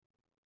ir.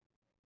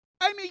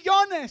 Hay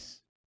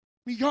millones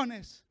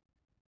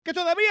que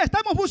todavía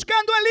estamos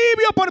buscando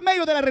alivio por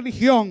medio de la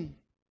religión.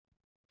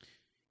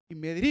 Y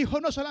me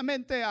dirijo no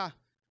solamente a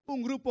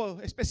un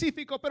grupo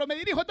específico, pero me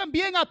dirijo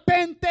también a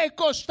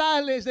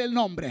pentecostales del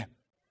nombre.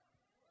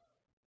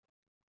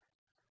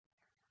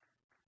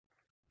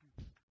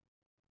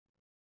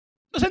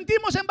 Nos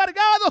sentimos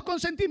embargados con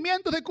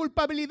sentimientos de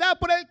culpabilidad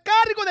por el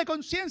cargo de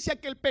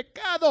conciencia que el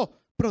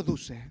pecado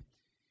produce.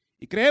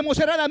 Y creemos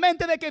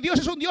erradamente de que Dios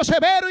es un Dios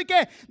severo y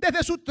que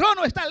desde su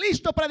trono está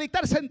listo para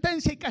dictar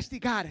sentencia y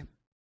castigar.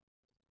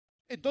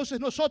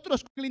 Entonces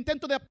nosotros, con el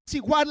intento de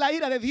apaciguar la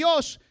ira de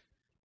Dios,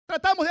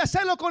 tratamos de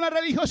hacerlo con la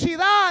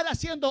religiosidad,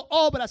 haciendo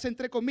obras,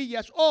 entre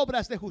comillas,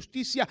 obras de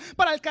justicia,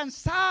 para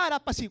alcanzar a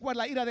apaciguar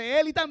la ira de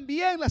Él y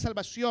también la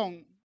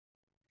salvación.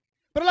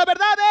 Pero la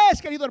verdad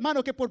es, querido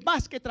hermano, que por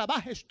más que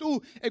trabajes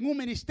tú en un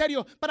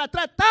ministerio para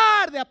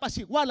tratar de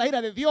apaciguar la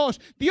ira de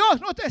Dios, Dios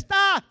no te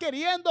está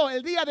queriendo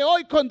el día de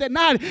hoy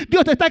condenar.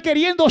 Dios te está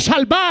queriendo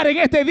salvar en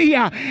este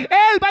día.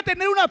 Él va a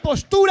tener una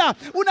postura,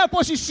 una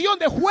posición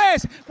de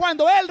juez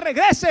cuando Él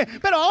regrese.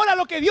 Pero ahora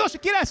lo que Dios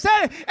quiere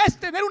hacer es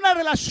tener una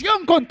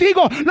relación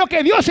contigo. Lo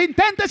que Dios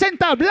intenta es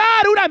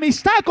entablar una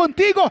amistad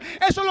contigo.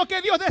 Eso es lo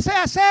que Dios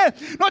desea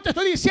hacer. No te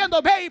estoy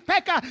diciendo, ve y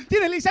peca,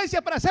 tienes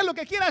licencia para hacer lo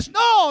que quieras.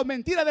 No,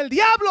 mentira del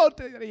diablo.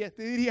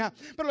 Te diría,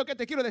 pero lo que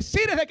te quiero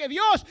decir es de que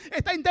Dios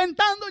está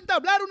intentando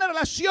entablar una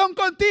relación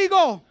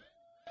contigo.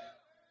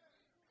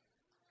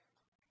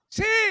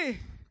 Sí.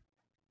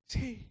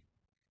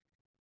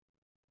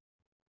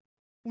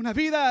 Una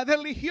vida de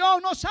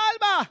religión no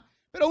salva,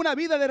 pero una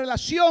vida de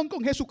relación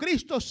con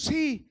Jesucristo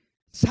sí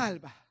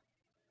salva.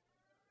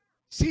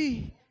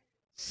 Sí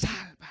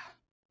salva.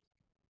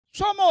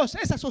 Somos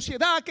esa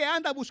sociedad que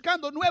anda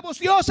buscando nuevos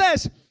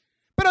dioses.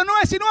 Pero no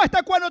es sino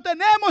hasta cuando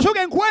tenemos un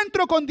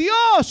encuentro con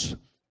Dios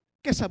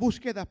que esa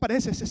búsqueda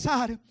parece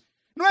cesar.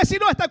 No es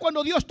sino hasta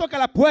cuando Dios toca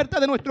la puerta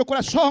de nuestro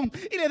corazón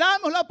y le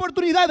damos la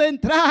oportunidad de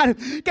entrar,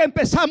 que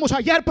empezamos a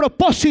hallar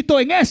propósito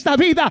en esta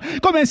vida.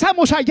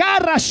 Comenzamos a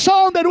hallar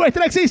razón de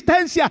nuestra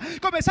existencia.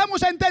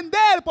 Comenzamos a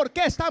entender por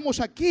qué estamos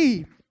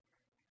aquí.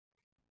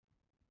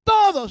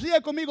 Todos, diga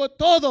conmigo,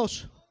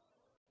 todos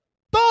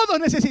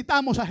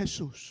necesitamos a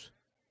Jesús.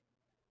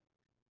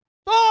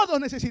 Todos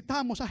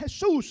necesitamos a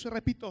Jesús,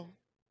 repito.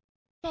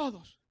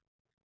 Todos.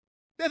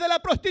 Desde la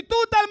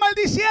prostituta al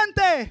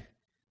maldiciente,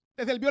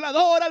 desde el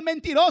violador al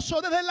mentiroso,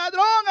 desde el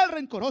ladrón al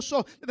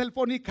rencoroso, desde el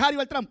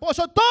fornicario al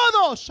tramposo,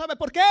 todos. ¿Sabe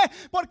por qué?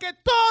 Porque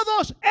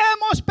todos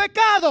hemos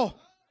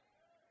pecado.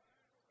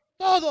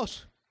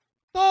 Todos.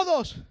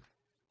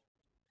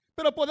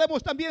 Pero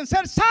podemos también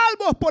ser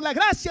salvos por la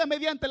gracia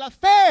mediante la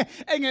fe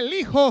en el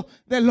Hijo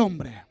del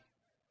Hombre.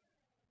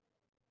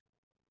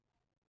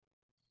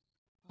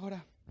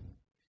 Ahora,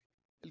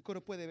 el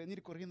coro puede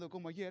venir corriendo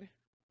como ayer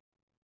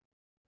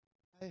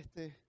a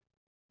este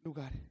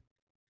lugar,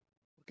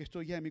 porque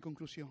estoy ya en mi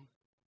conclusión.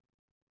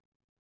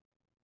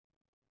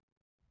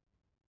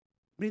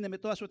 Bríndeme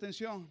toda su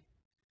atención,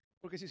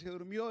 porque si se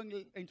durmió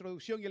en la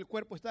introducción y el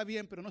cuerpo está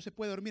bien, pero no se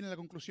puede dormir en la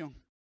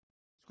conclusión.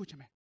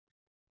 Escúcheme.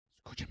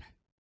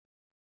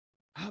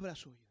 Abra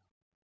su oído.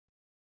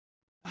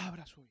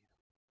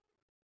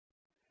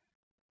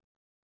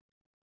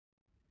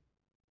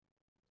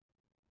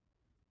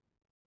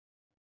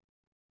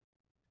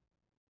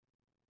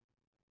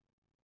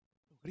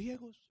 Los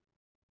griegos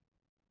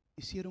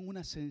hicieron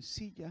una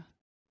sencilla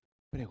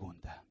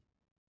pregunta.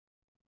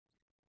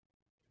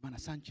 Hermana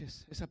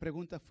Sánchez, esa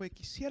pregunta fue: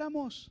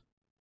 quisiéramos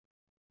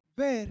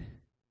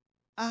ver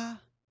a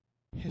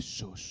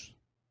Jesús.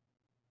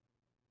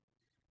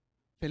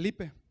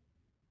 Felipe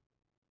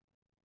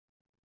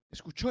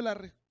escuchó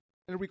el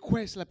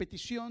request, la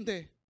petición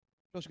de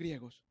los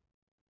griegos.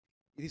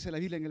 Y dice la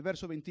Biblia en el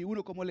verso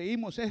 21, como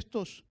leímos,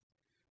 estos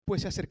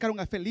pues se acercaron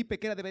a Felipe,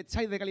 que era de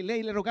Betsaida de Galilea,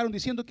 y le rogaron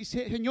diciendo: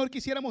 Señor,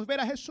 quisiéramos ver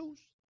a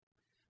Jesús.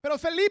 Pero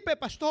Felipe,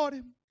 pastor,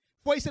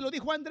 fue y se lo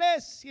dijo a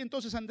Andrés. Y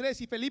entonces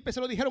Andrés y Felipe se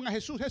lo dijeron a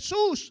Jesús.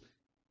 Jesús,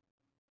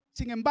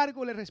 sin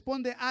embargo, le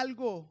responde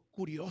algo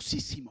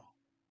curiosísimo.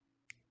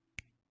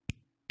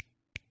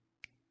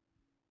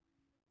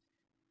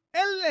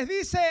 Él les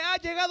dice: ha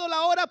llegado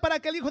la hora para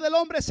que el Hijo del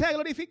Hombre sea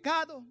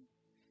glorificado.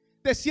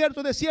 De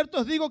cierto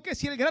os digo que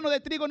si el grano de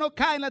trigo no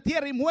cae en la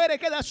tierra y muere,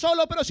 queda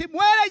solo, pero si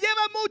muere,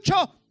 lleva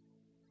mucho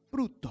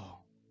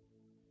fruto.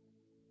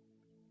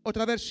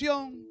 Otra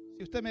versión,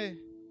 si usted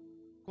me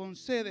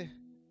concede,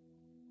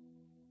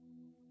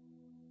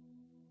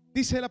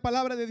 dice la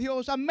palabra de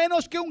Dios: a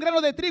menos que un grano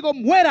de trigo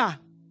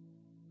muera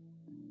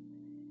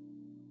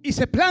y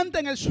se planta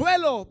en el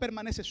suelo,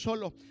 permanece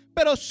solo.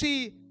 Pero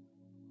si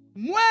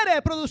muere,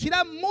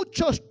 producirá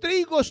muchos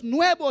trigos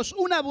nuevos,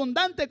 una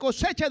abundante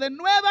cosecha de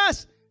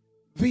nuevas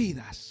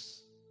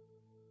vidas.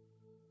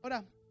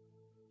 Ahora,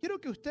 quiero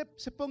que usted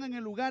se ponga en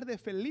el lugar de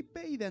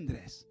Felipe y de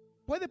Andrés.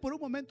 ¿Puede por un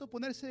momento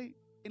ponerse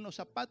en los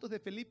zapatos de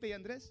Felipe y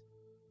Andrés?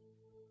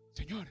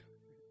 Señor,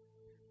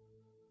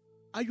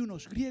 hay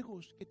unos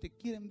griegos que te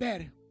quieren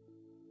ver.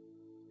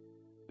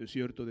 De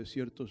cierto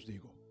os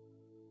digo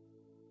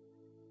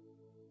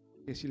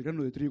que si el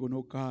grano de trigo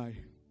no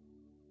cae,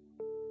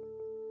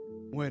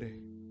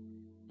 muere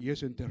y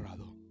es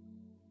enterrado,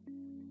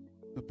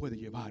 no puede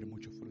llevar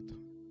mucho fruto.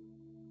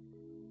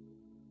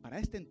 Para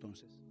este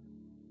entonces,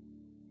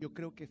 yo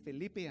creo que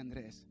Felipe y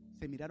Andrés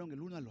se miraron el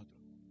uno al otro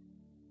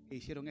e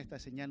hicieron esta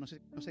señal. No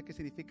sé qué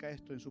significa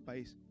esto en su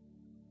país.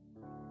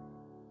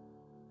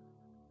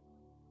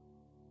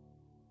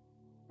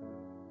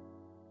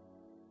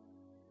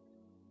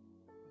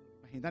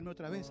 Imaginarme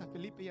otra vez a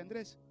Felipe y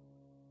Andrés.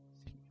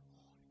 Señor,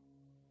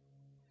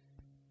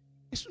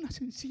 es una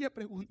sencilla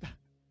pregunta.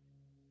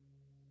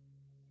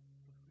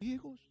 Los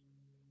griegos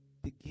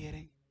te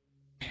quieren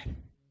ver.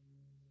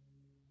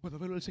 Puedo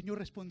verlo el Señor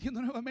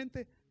respondiendo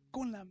nuevamente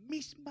con la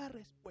misma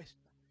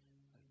respuesta.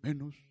 Al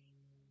menos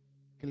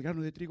que el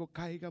grano de trigo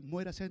caiga,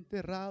 muera, sea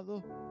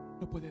enterrado,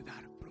 no puede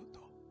dar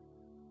fruto.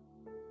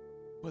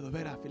 Puedo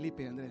ver a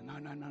Felipe y Andrés.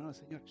 No,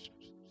 Señor.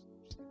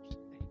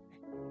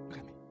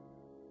 Óigame.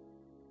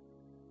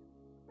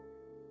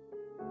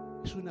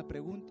 Es una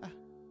pregunta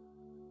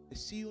de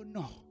sí o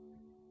no.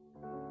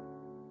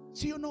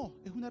 Sí o no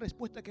es una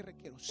respuesta que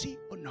requiero. Sí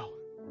o no.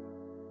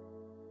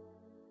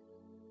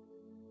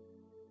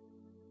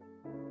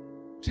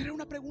 Será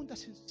una pregunta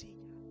sencilla.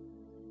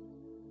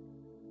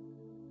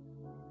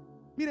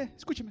 Mire,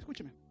 escúcheme.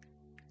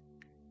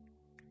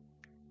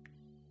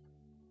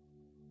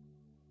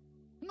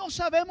 No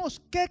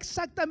sabemos qué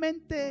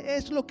exactamente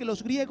es lo que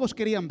los griegos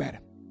querían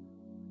ver.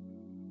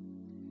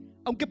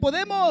 Aunque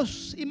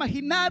podemos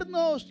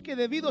imaginarnos que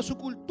debido a su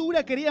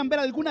cultura querían ver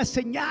alguna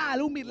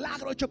señal, un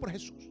milagro hecho por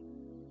Jesús.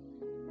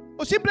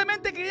 O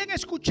simplemente querían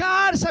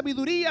escuchar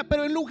sabiduría,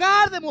 pero en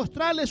lugar de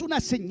mostrarles una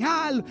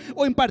señal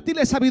o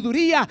impartirles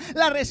sabiduría,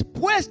 la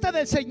respuesta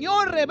del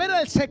Señor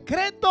revela el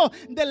secreto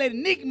del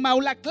enigma o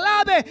la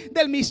clave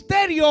del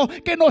misterio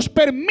que nos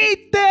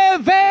permite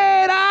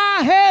ver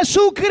a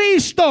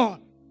Jesucristo.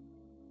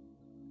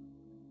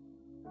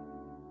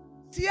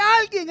 Si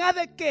alguien ha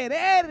de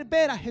querer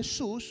ver a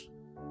Jesús,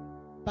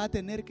 va a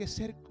tener que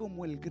ser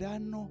como el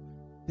grano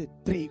de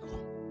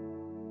trigo.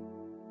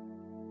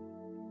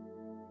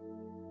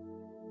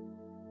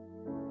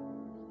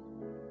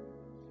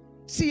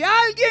 Si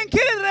alguien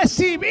quiere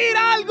recibir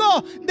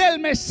algo del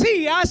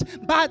Mesías,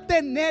 va a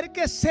tener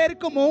que ser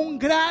como un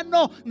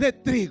grano de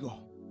trigo.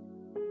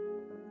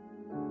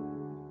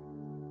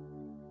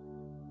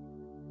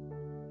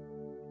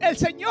 El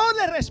Señor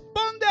le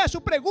responde a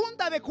su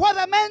pregunta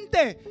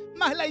adecuadamente,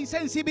 mas la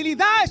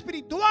insensibilidad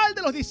espiritual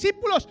de los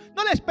discípulos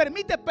no les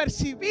permite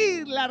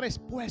percibir la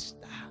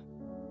respuesta.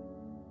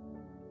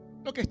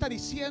 Lo que está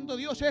diciendo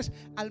Dios es: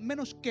 al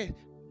menos que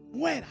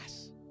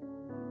mueras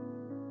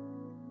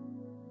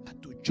a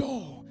tu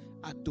yo,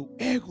 a tu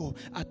ego,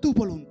 a tu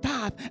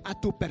voluntad, a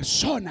tu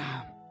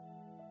persona.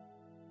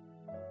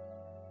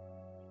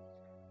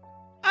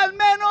 Al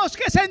menos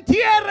que se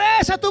entierre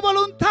esa tu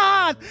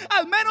voluntad,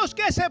 al menos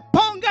que se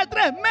ponga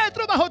 3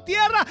 metros bajo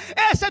tierra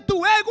ese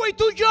tu ego y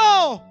tu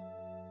yo,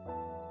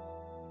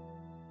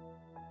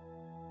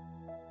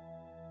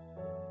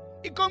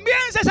 y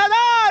comiences a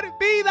dar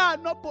vida,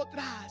 no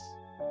podrás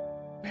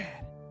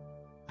ver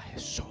a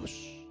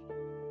Jesús.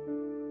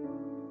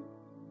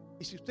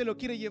 Y si usted lo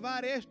quiere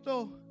llevar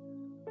esto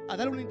a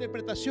dar una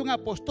interpretación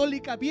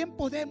apostólica, bien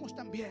podemos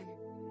también.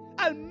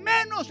 al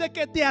menos de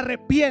que te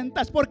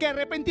arrepientas, porque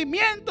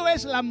arrepentimiento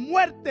es la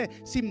muerte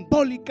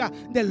simbólica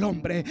del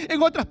hombre.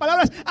 En otras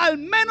palabras, al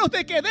menos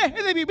de que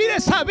dejes de vivir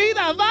esa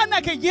vida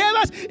vana que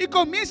llevas y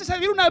comiences a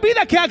vivir una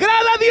vida que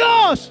agrada a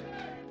Dios.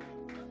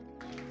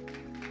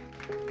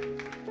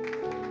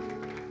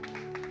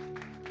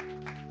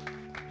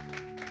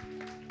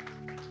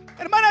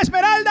 Hermana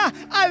Esmeralda,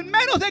 al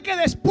menos de que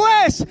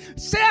después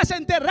seas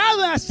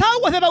enterrado en las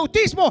aguas de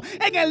bautismo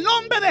en el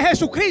nombre de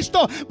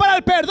Jesucristo para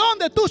el perdón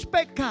de tus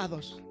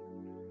pecados.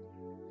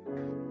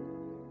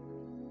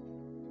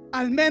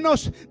 Al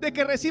menos de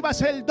que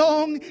recibas el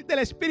don del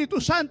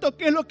Espíritu Santo,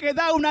 que es lo que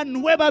da una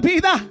nueva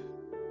vida.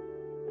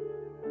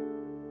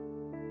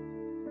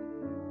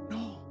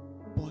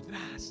 No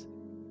podrás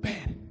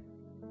ver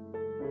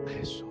a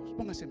Jesús.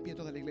 Póngase en pie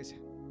toda la iglesia.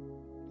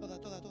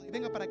 Toda. Y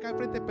venga para acá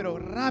enfrente, pero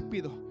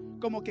rápido.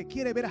 Como que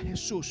quiere ver a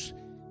Jesús.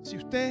 Si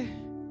usted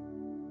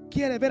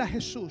quiere ver a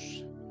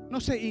Jesús, no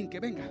se hinque,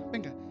 venga.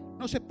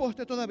 No se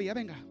poste todavía,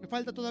 venga. Me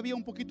falta todavía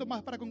un poquito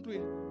más para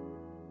concluir.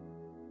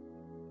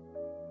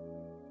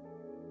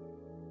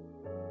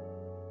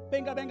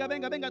 Venga,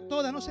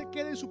 toda, no se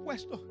quede en su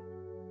puesto.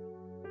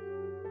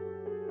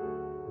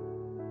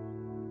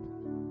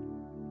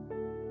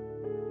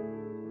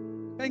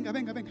 Venga,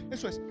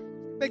 eso es.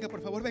 Venga, por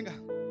favor, venga.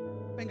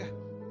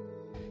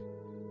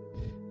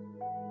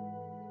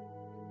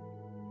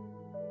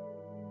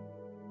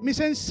 Mi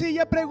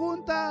sencilla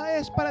pregunta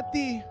es para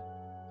ti.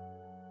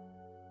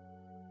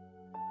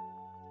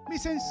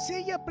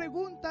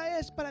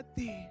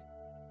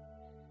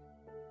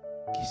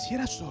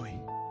 ¿Quisieras hoy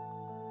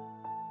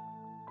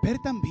ver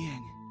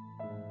también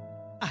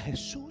a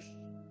Jesús?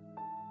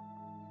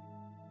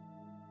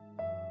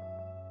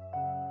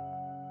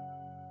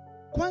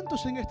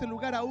 ¿Cuántos en este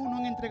lugar aún no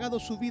han entregado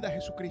su vida a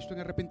Jesucristo en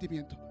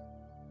arrepentimiento?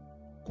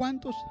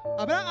 ¿Cuántos?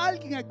 ¿Habrá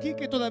alguien aquí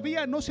que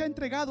todavía no se ha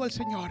entregado al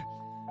Señor?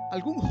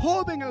 Algún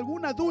joven,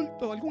 algún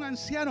adulto, algún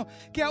anciano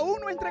que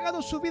aún no ha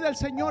entregado su vida al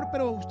Señor,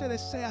 pero usted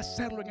desea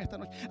hacerlo en esta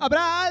noche.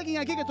 ¿Habrá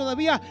alguien aquí que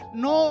todavía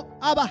no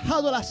ha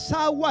bajado las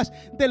aguas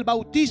del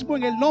bautismo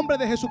en el nombre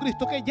de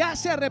Jesucristo, que ya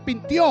se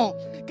arrepintió,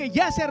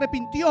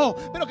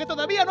 pero que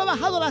todavía no ha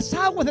bajado las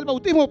aguas del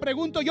bautismo?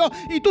 Pregunto yo,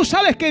 y tú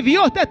sabes que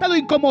Dios te ha estado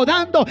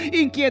incomodando,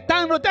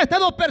 inquietando, te ha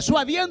estado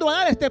persuadiendo a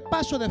dar este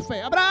paso de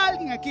fe. ¿Habrá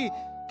alguien aquí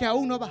que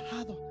aún no ha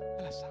bajado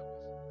a las aguas?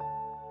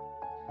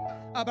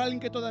 Habrá alguien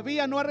que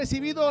todavía no ha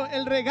recibido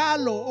el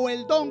regalo o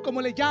el don, como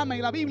le llama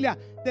en la Biblia,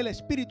 del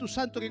Espíritu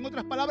Santo, que en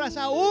otras palabras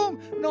aún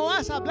no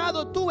has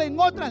hablado tú en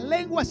otras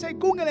lenguas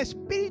según el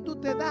Espíritu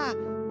te da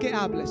que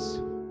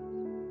hables.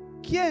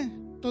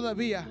 ¿Quién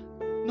todavía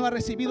no ha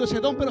recibido ese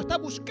don, pero está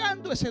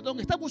buscando ese don,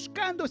 está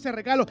buscando ese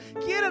regalo,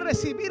 quiere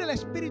recibir el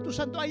Espíritu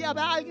Santo? Ahí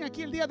habrá alguien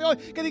aquí el día de hoy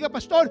que diga: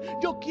 pastor,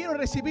 yo quiero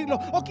recibirlo.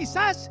 O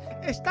quizás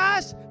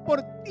estás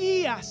por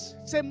días,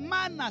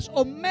 semanas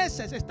o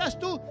meses, estás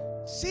tú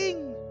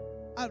sin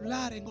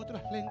hablar en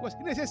otras lenguas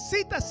y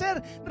necesitas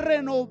ser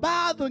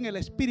renovado en el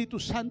Espíritu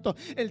Santo.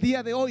 El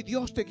día de hoy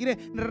Dios te quiere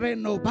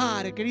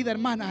renovar, querida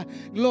hermana.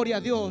 Gloria a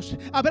Dios.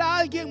 ¿Habrá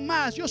alguien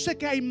más? Yo sé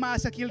que hay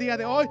más aquí el día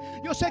de hoy.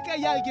 Yo sé que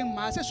hay alguien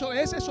más. Eso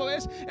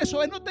es.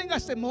 No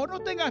tengas temor,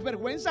 no tengas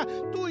vergüenza.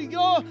 Tú y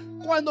yo,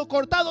 cuando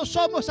cortados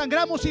somos,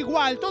 sangramos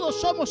igual.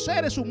 Todos somos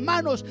seres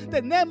humanos.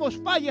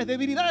 Tenemos fallas,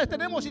 debilidades,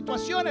 tenemos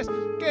situaciones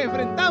que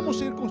enfrentamos,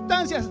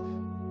 circunstancias.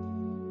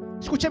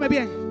 Escúcheme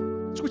bien.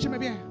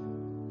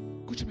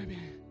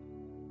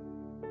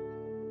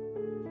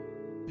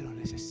 Pero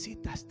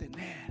necesitas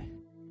tener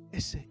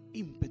ese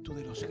ímpetu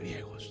de los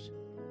griegos.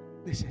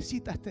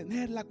 Necesitas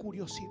tener la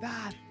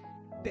curiosidad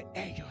de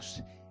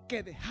ellos,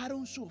 que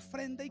dejaron su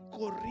ofrenda y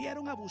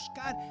corrieron a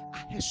buscar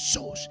a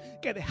Jesús,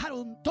 que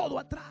dejaron todo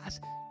atrás.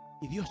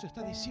 Y Dios te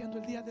está diciendo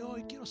el día de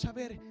hoy: quiero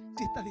saber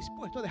si estás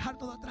dispuesto a dejar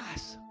todo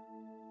atrás.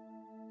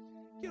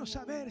 Quiero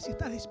saber si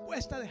estás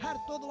dispuesta a dejar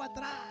todo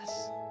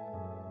atrás.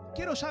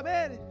 Quiero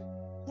saber,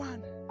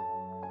 Juan.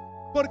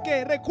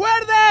 Porque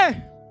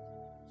recuerde,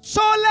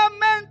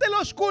 solamente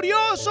los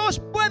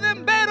curiosos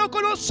pueden ver o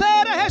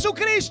conocer a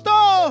Jesucristo.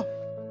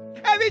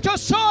 He dicho,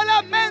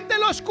 solamente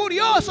los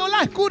curiosos,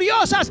 las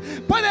curiosas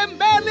pueden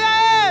verle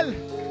a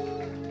Él.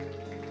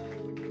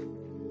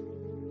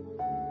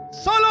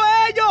 Solo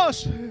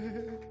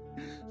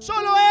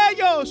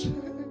ellos.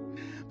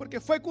 Porque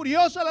fue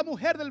curiosa la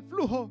mujer del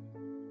flujo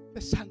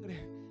de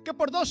sangre, que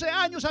por 12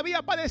 años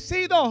había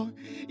padecido,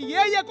 y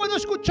ella, cuando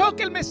escuchó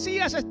que el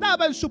Mesías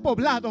estaba en su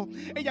poblado,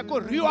 ella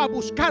corrió a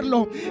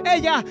buscarlo.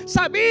 Ella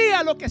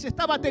sabía lo que se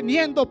estaba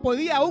teniendo.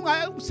 Podía aún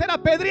ser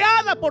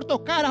apedreada por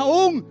tocar a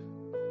un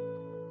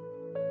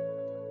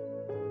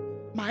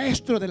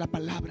maestro de la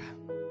palabra.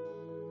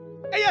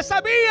 Ella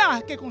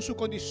sabía que con su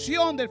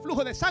condición del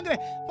flujo de sangre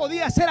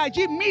podía ser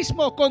allí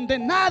mismo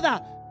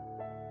condenada.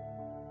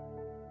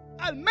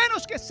 Al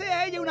menos que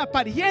sea ella una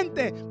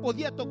pariente,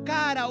 podía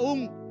tocar a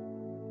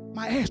un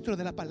maestro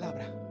de la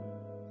palabra.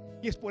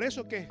 Y es por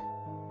eso que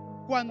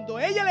cuando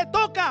ella le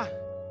toca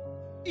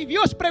y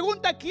Dios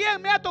pregunta: ¿quién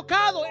me ha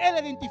tocado?, Él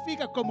la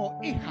identifica como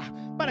hija,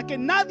 para que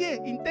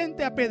nadie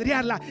intente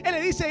apedrearla. Él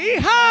le dice: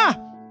 hija,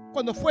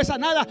 cuando fue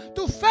sanada,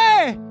 tu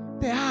fe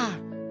te ha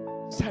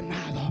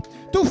sanado.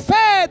 Tu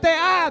fe te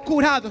ha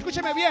curado.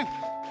 Escúchame bien.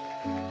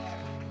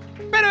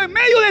 Pero en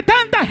medio de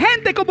tanta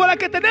gente como la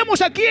que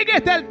tenemos aquí en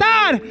este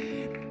altar,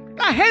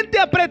 la gente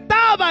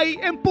apretaba y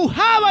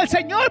empujaba al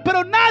Señor,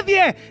 pero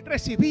nadie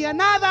recibía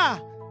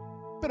nada.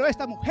 Pero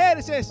esta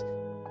mujer se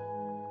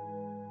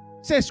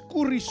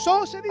escurrió,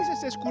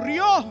 se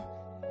escurrió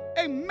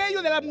en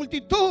medio de la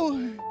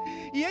multitud.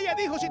 Y ella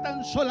dijo: si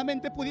tan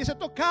solamente pudiese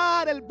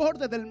tocar el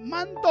borde del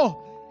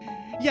manto.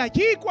 Y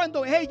allí,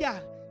 cuando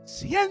ella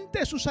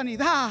siente su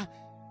sanidad,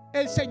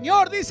 el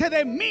Señor dice: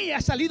 de mí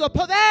ha salido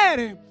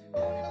poder,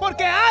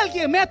 porque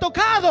alguien me ha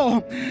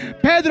tocado.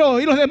 Pedro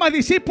y los demás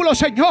discípulos: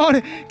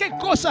 Señor, ¿qué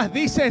cosas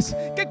dices?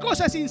 ¿Qué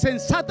cosas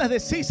insensatas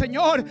decís,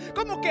 Señor?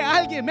 ¿Cómo que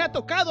alguien me ha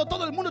tocado?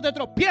 Todo el mundo te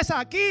tropieza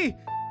aquí.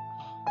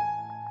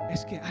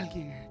 Es que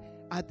alguien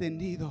ha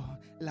tenido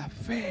la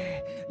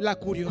fe, la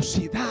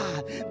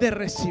curiosidad de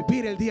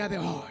recibir el día de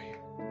hoy.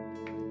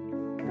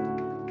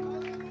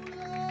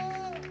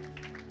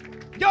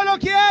 Yo lo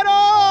quiero.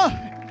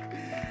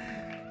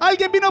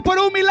 Alguien vino por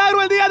un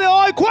milagro el día de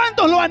hoy.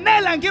 ¿Cuántos lo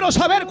anhelan? Quiero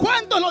saber.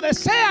 ¿Cuántos lo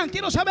desean?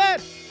 Quiero saber.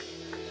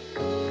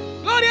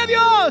 Gloria a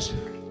Dios.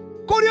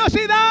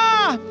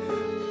 Curiosidad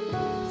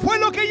fue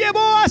lo que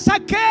llevó a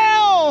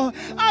Zaqueo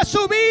a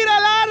subir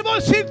al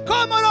árbol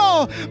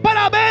sicómoro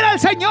para ver al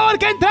Señor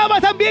que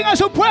entraba también a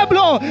su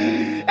pueblo.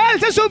 Él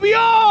se subió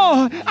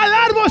al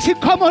árbol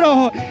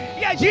sicómoro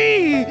y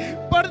allí,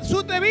 por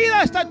su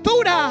debida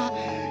estatura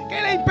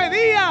que le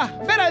impedía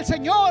ver al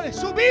Señor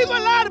subido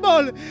al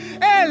árbol,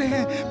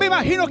 él, me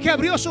imagino que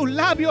abrió sus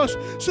labios,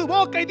 su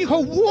boca, y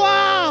dijo: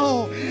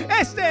 wow,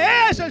 este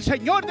es el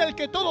Señor del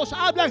que todos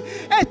hablan,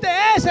 este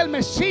es el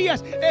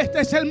Mesías,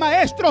 este es el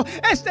Maestro,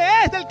 este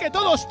es del que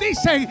todos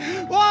dicen.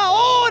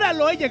 Ahora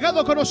lo he llegado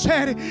a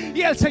conocer.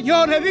 Y el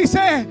Señor le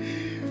dice: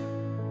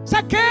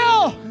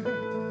 Zaqueo,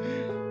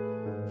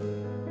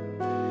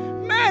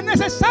 me es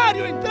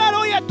necesario entrar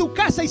hoy a tu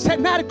casa y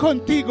cenar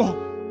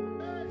contigo.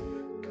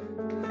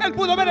 Él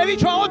pudo haberle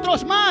dicho a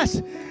otros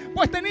más,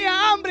 pues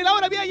tenía hambre y la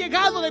hora había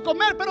llegado de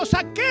comer. Pero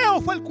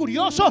Zaqueo fue el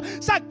curioso.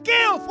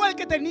 Zaqueo fue el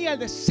que tenía el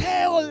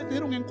deseo de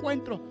tener un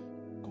encuentro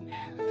con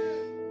él.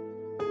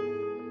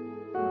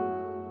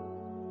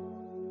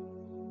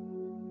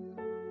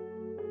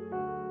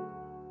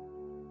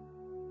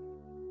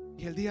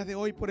 Y el día de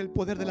hoy, por el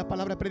poder de la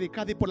palabra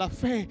predicada y por la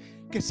fe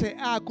que se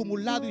ha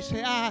acumulado y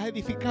se ha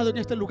edificado en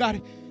este lugar,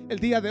 el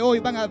día de hoy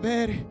van a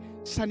haber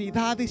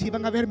sanidades y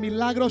van a haber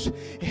milagros.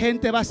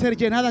 Gente va a ser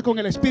llenada con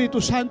el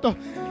Espíritu Santo.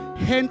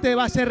 Gente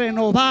va a ser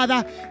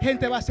renovada.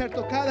 Gente va a ser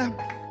tocada.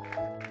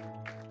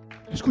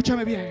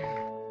 Escúchame bien.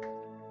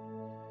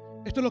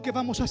 Esto es lo que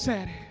vamos a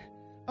hacer.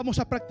 Vamos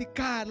a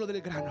practicar lo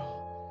del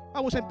grano.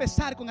 Vamos a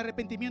empezar con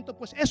arrepentimiento,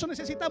 pues eso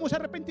necesitamos,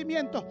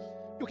 arrepentimiento.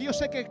 Yo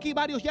sé que aquí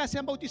varios ya se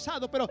han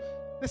bautizado, pero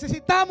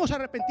necesitamos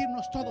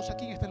arrepentirnos todos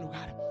aquí en este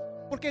lugar.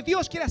 Porque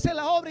Dios quiere hacer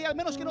la obra y al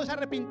menos que nos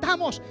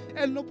arrepintamos,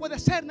 Él no puede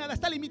hacer nada,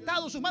 está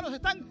limitado, sus manos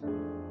están.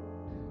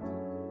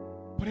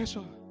 Por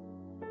eso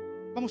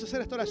vamos a hacer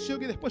esta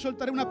oración y después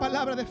soltaré una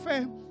palabra de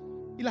fe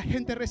y la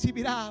gente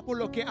recibirá por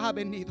lo que ha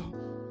venido.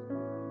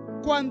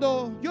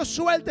 Cuando yo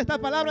suelte esta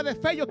palabra de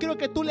fe, yo quiero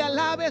que tú le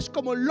alabes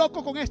como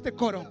loco con este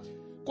coro.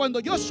 Cuando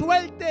yo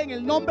suelte en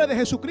el nombre de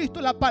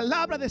Jesucristo la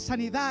palabra de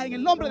sanidad, en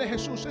el nombre de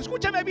Jesús,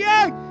 escúchame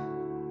bien.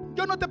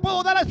 Yo no te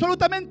puedo dar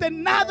absolutamente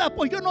nada,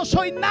 pues yo no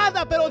soy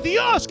nada, pero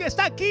Dios que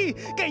está aquí,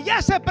 que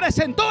ya se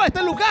presentó a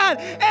este lugar,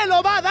 Él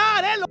lo va a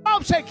dar, Él lo va a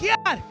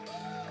obsequiar.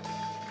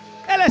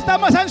 Él está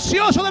más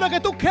ansioso de lo que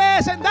tú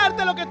crees en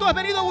darte lo que tú has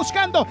venido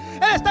buscando.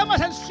 Él está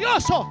más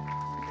ansioso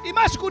y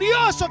más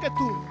curioso que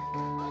tú.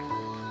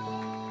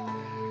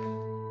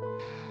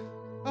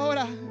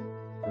 Ahora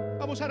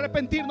vamos a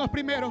arrepentirnos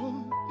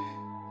primero.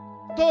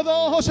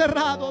 Todo ojo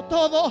cerrado,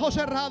 todo ojo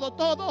cerrado,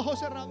 todo ojo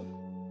cerrado.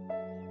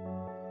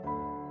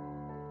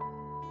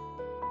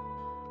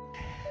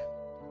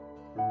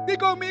 Di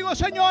conmigo: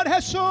 Señor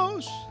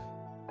Jesús,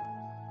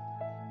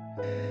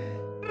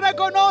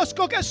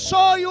 reconozco que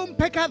soy un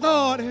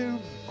pecador.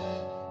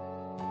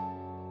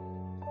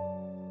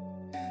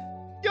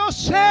 Yo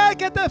sé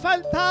que te he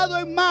faltado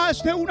en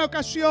más de una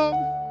ocasión,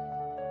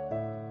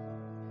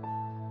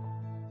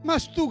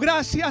 mas tu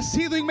gracia ha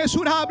sido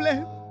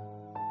inmesurable.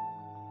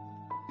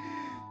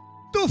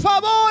 Tu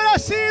favor ha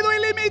sido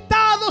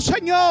ilimitado,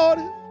 Señor.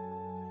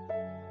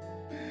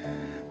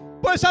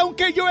 Pues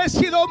aunque yo he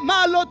sido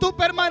malo, tú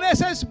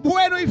permaneces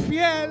bueno y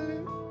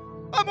fiel.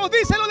 Vamos,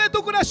 díselo de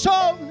tu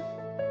corazón.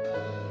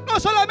 No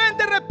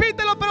solamente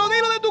repítelo, pero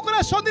dilo de tu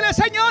corazón. Dile: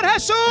 Señor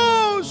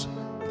Jesús,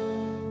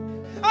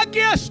 aquí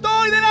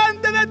estoy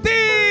delante de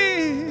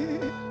ti,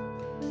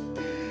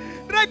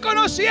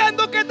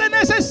 reconociendo que te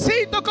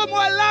necesito como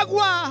al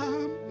agua,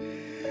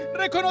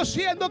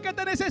 reconociendo que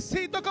te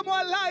necesito como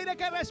al aire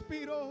que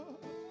respiro.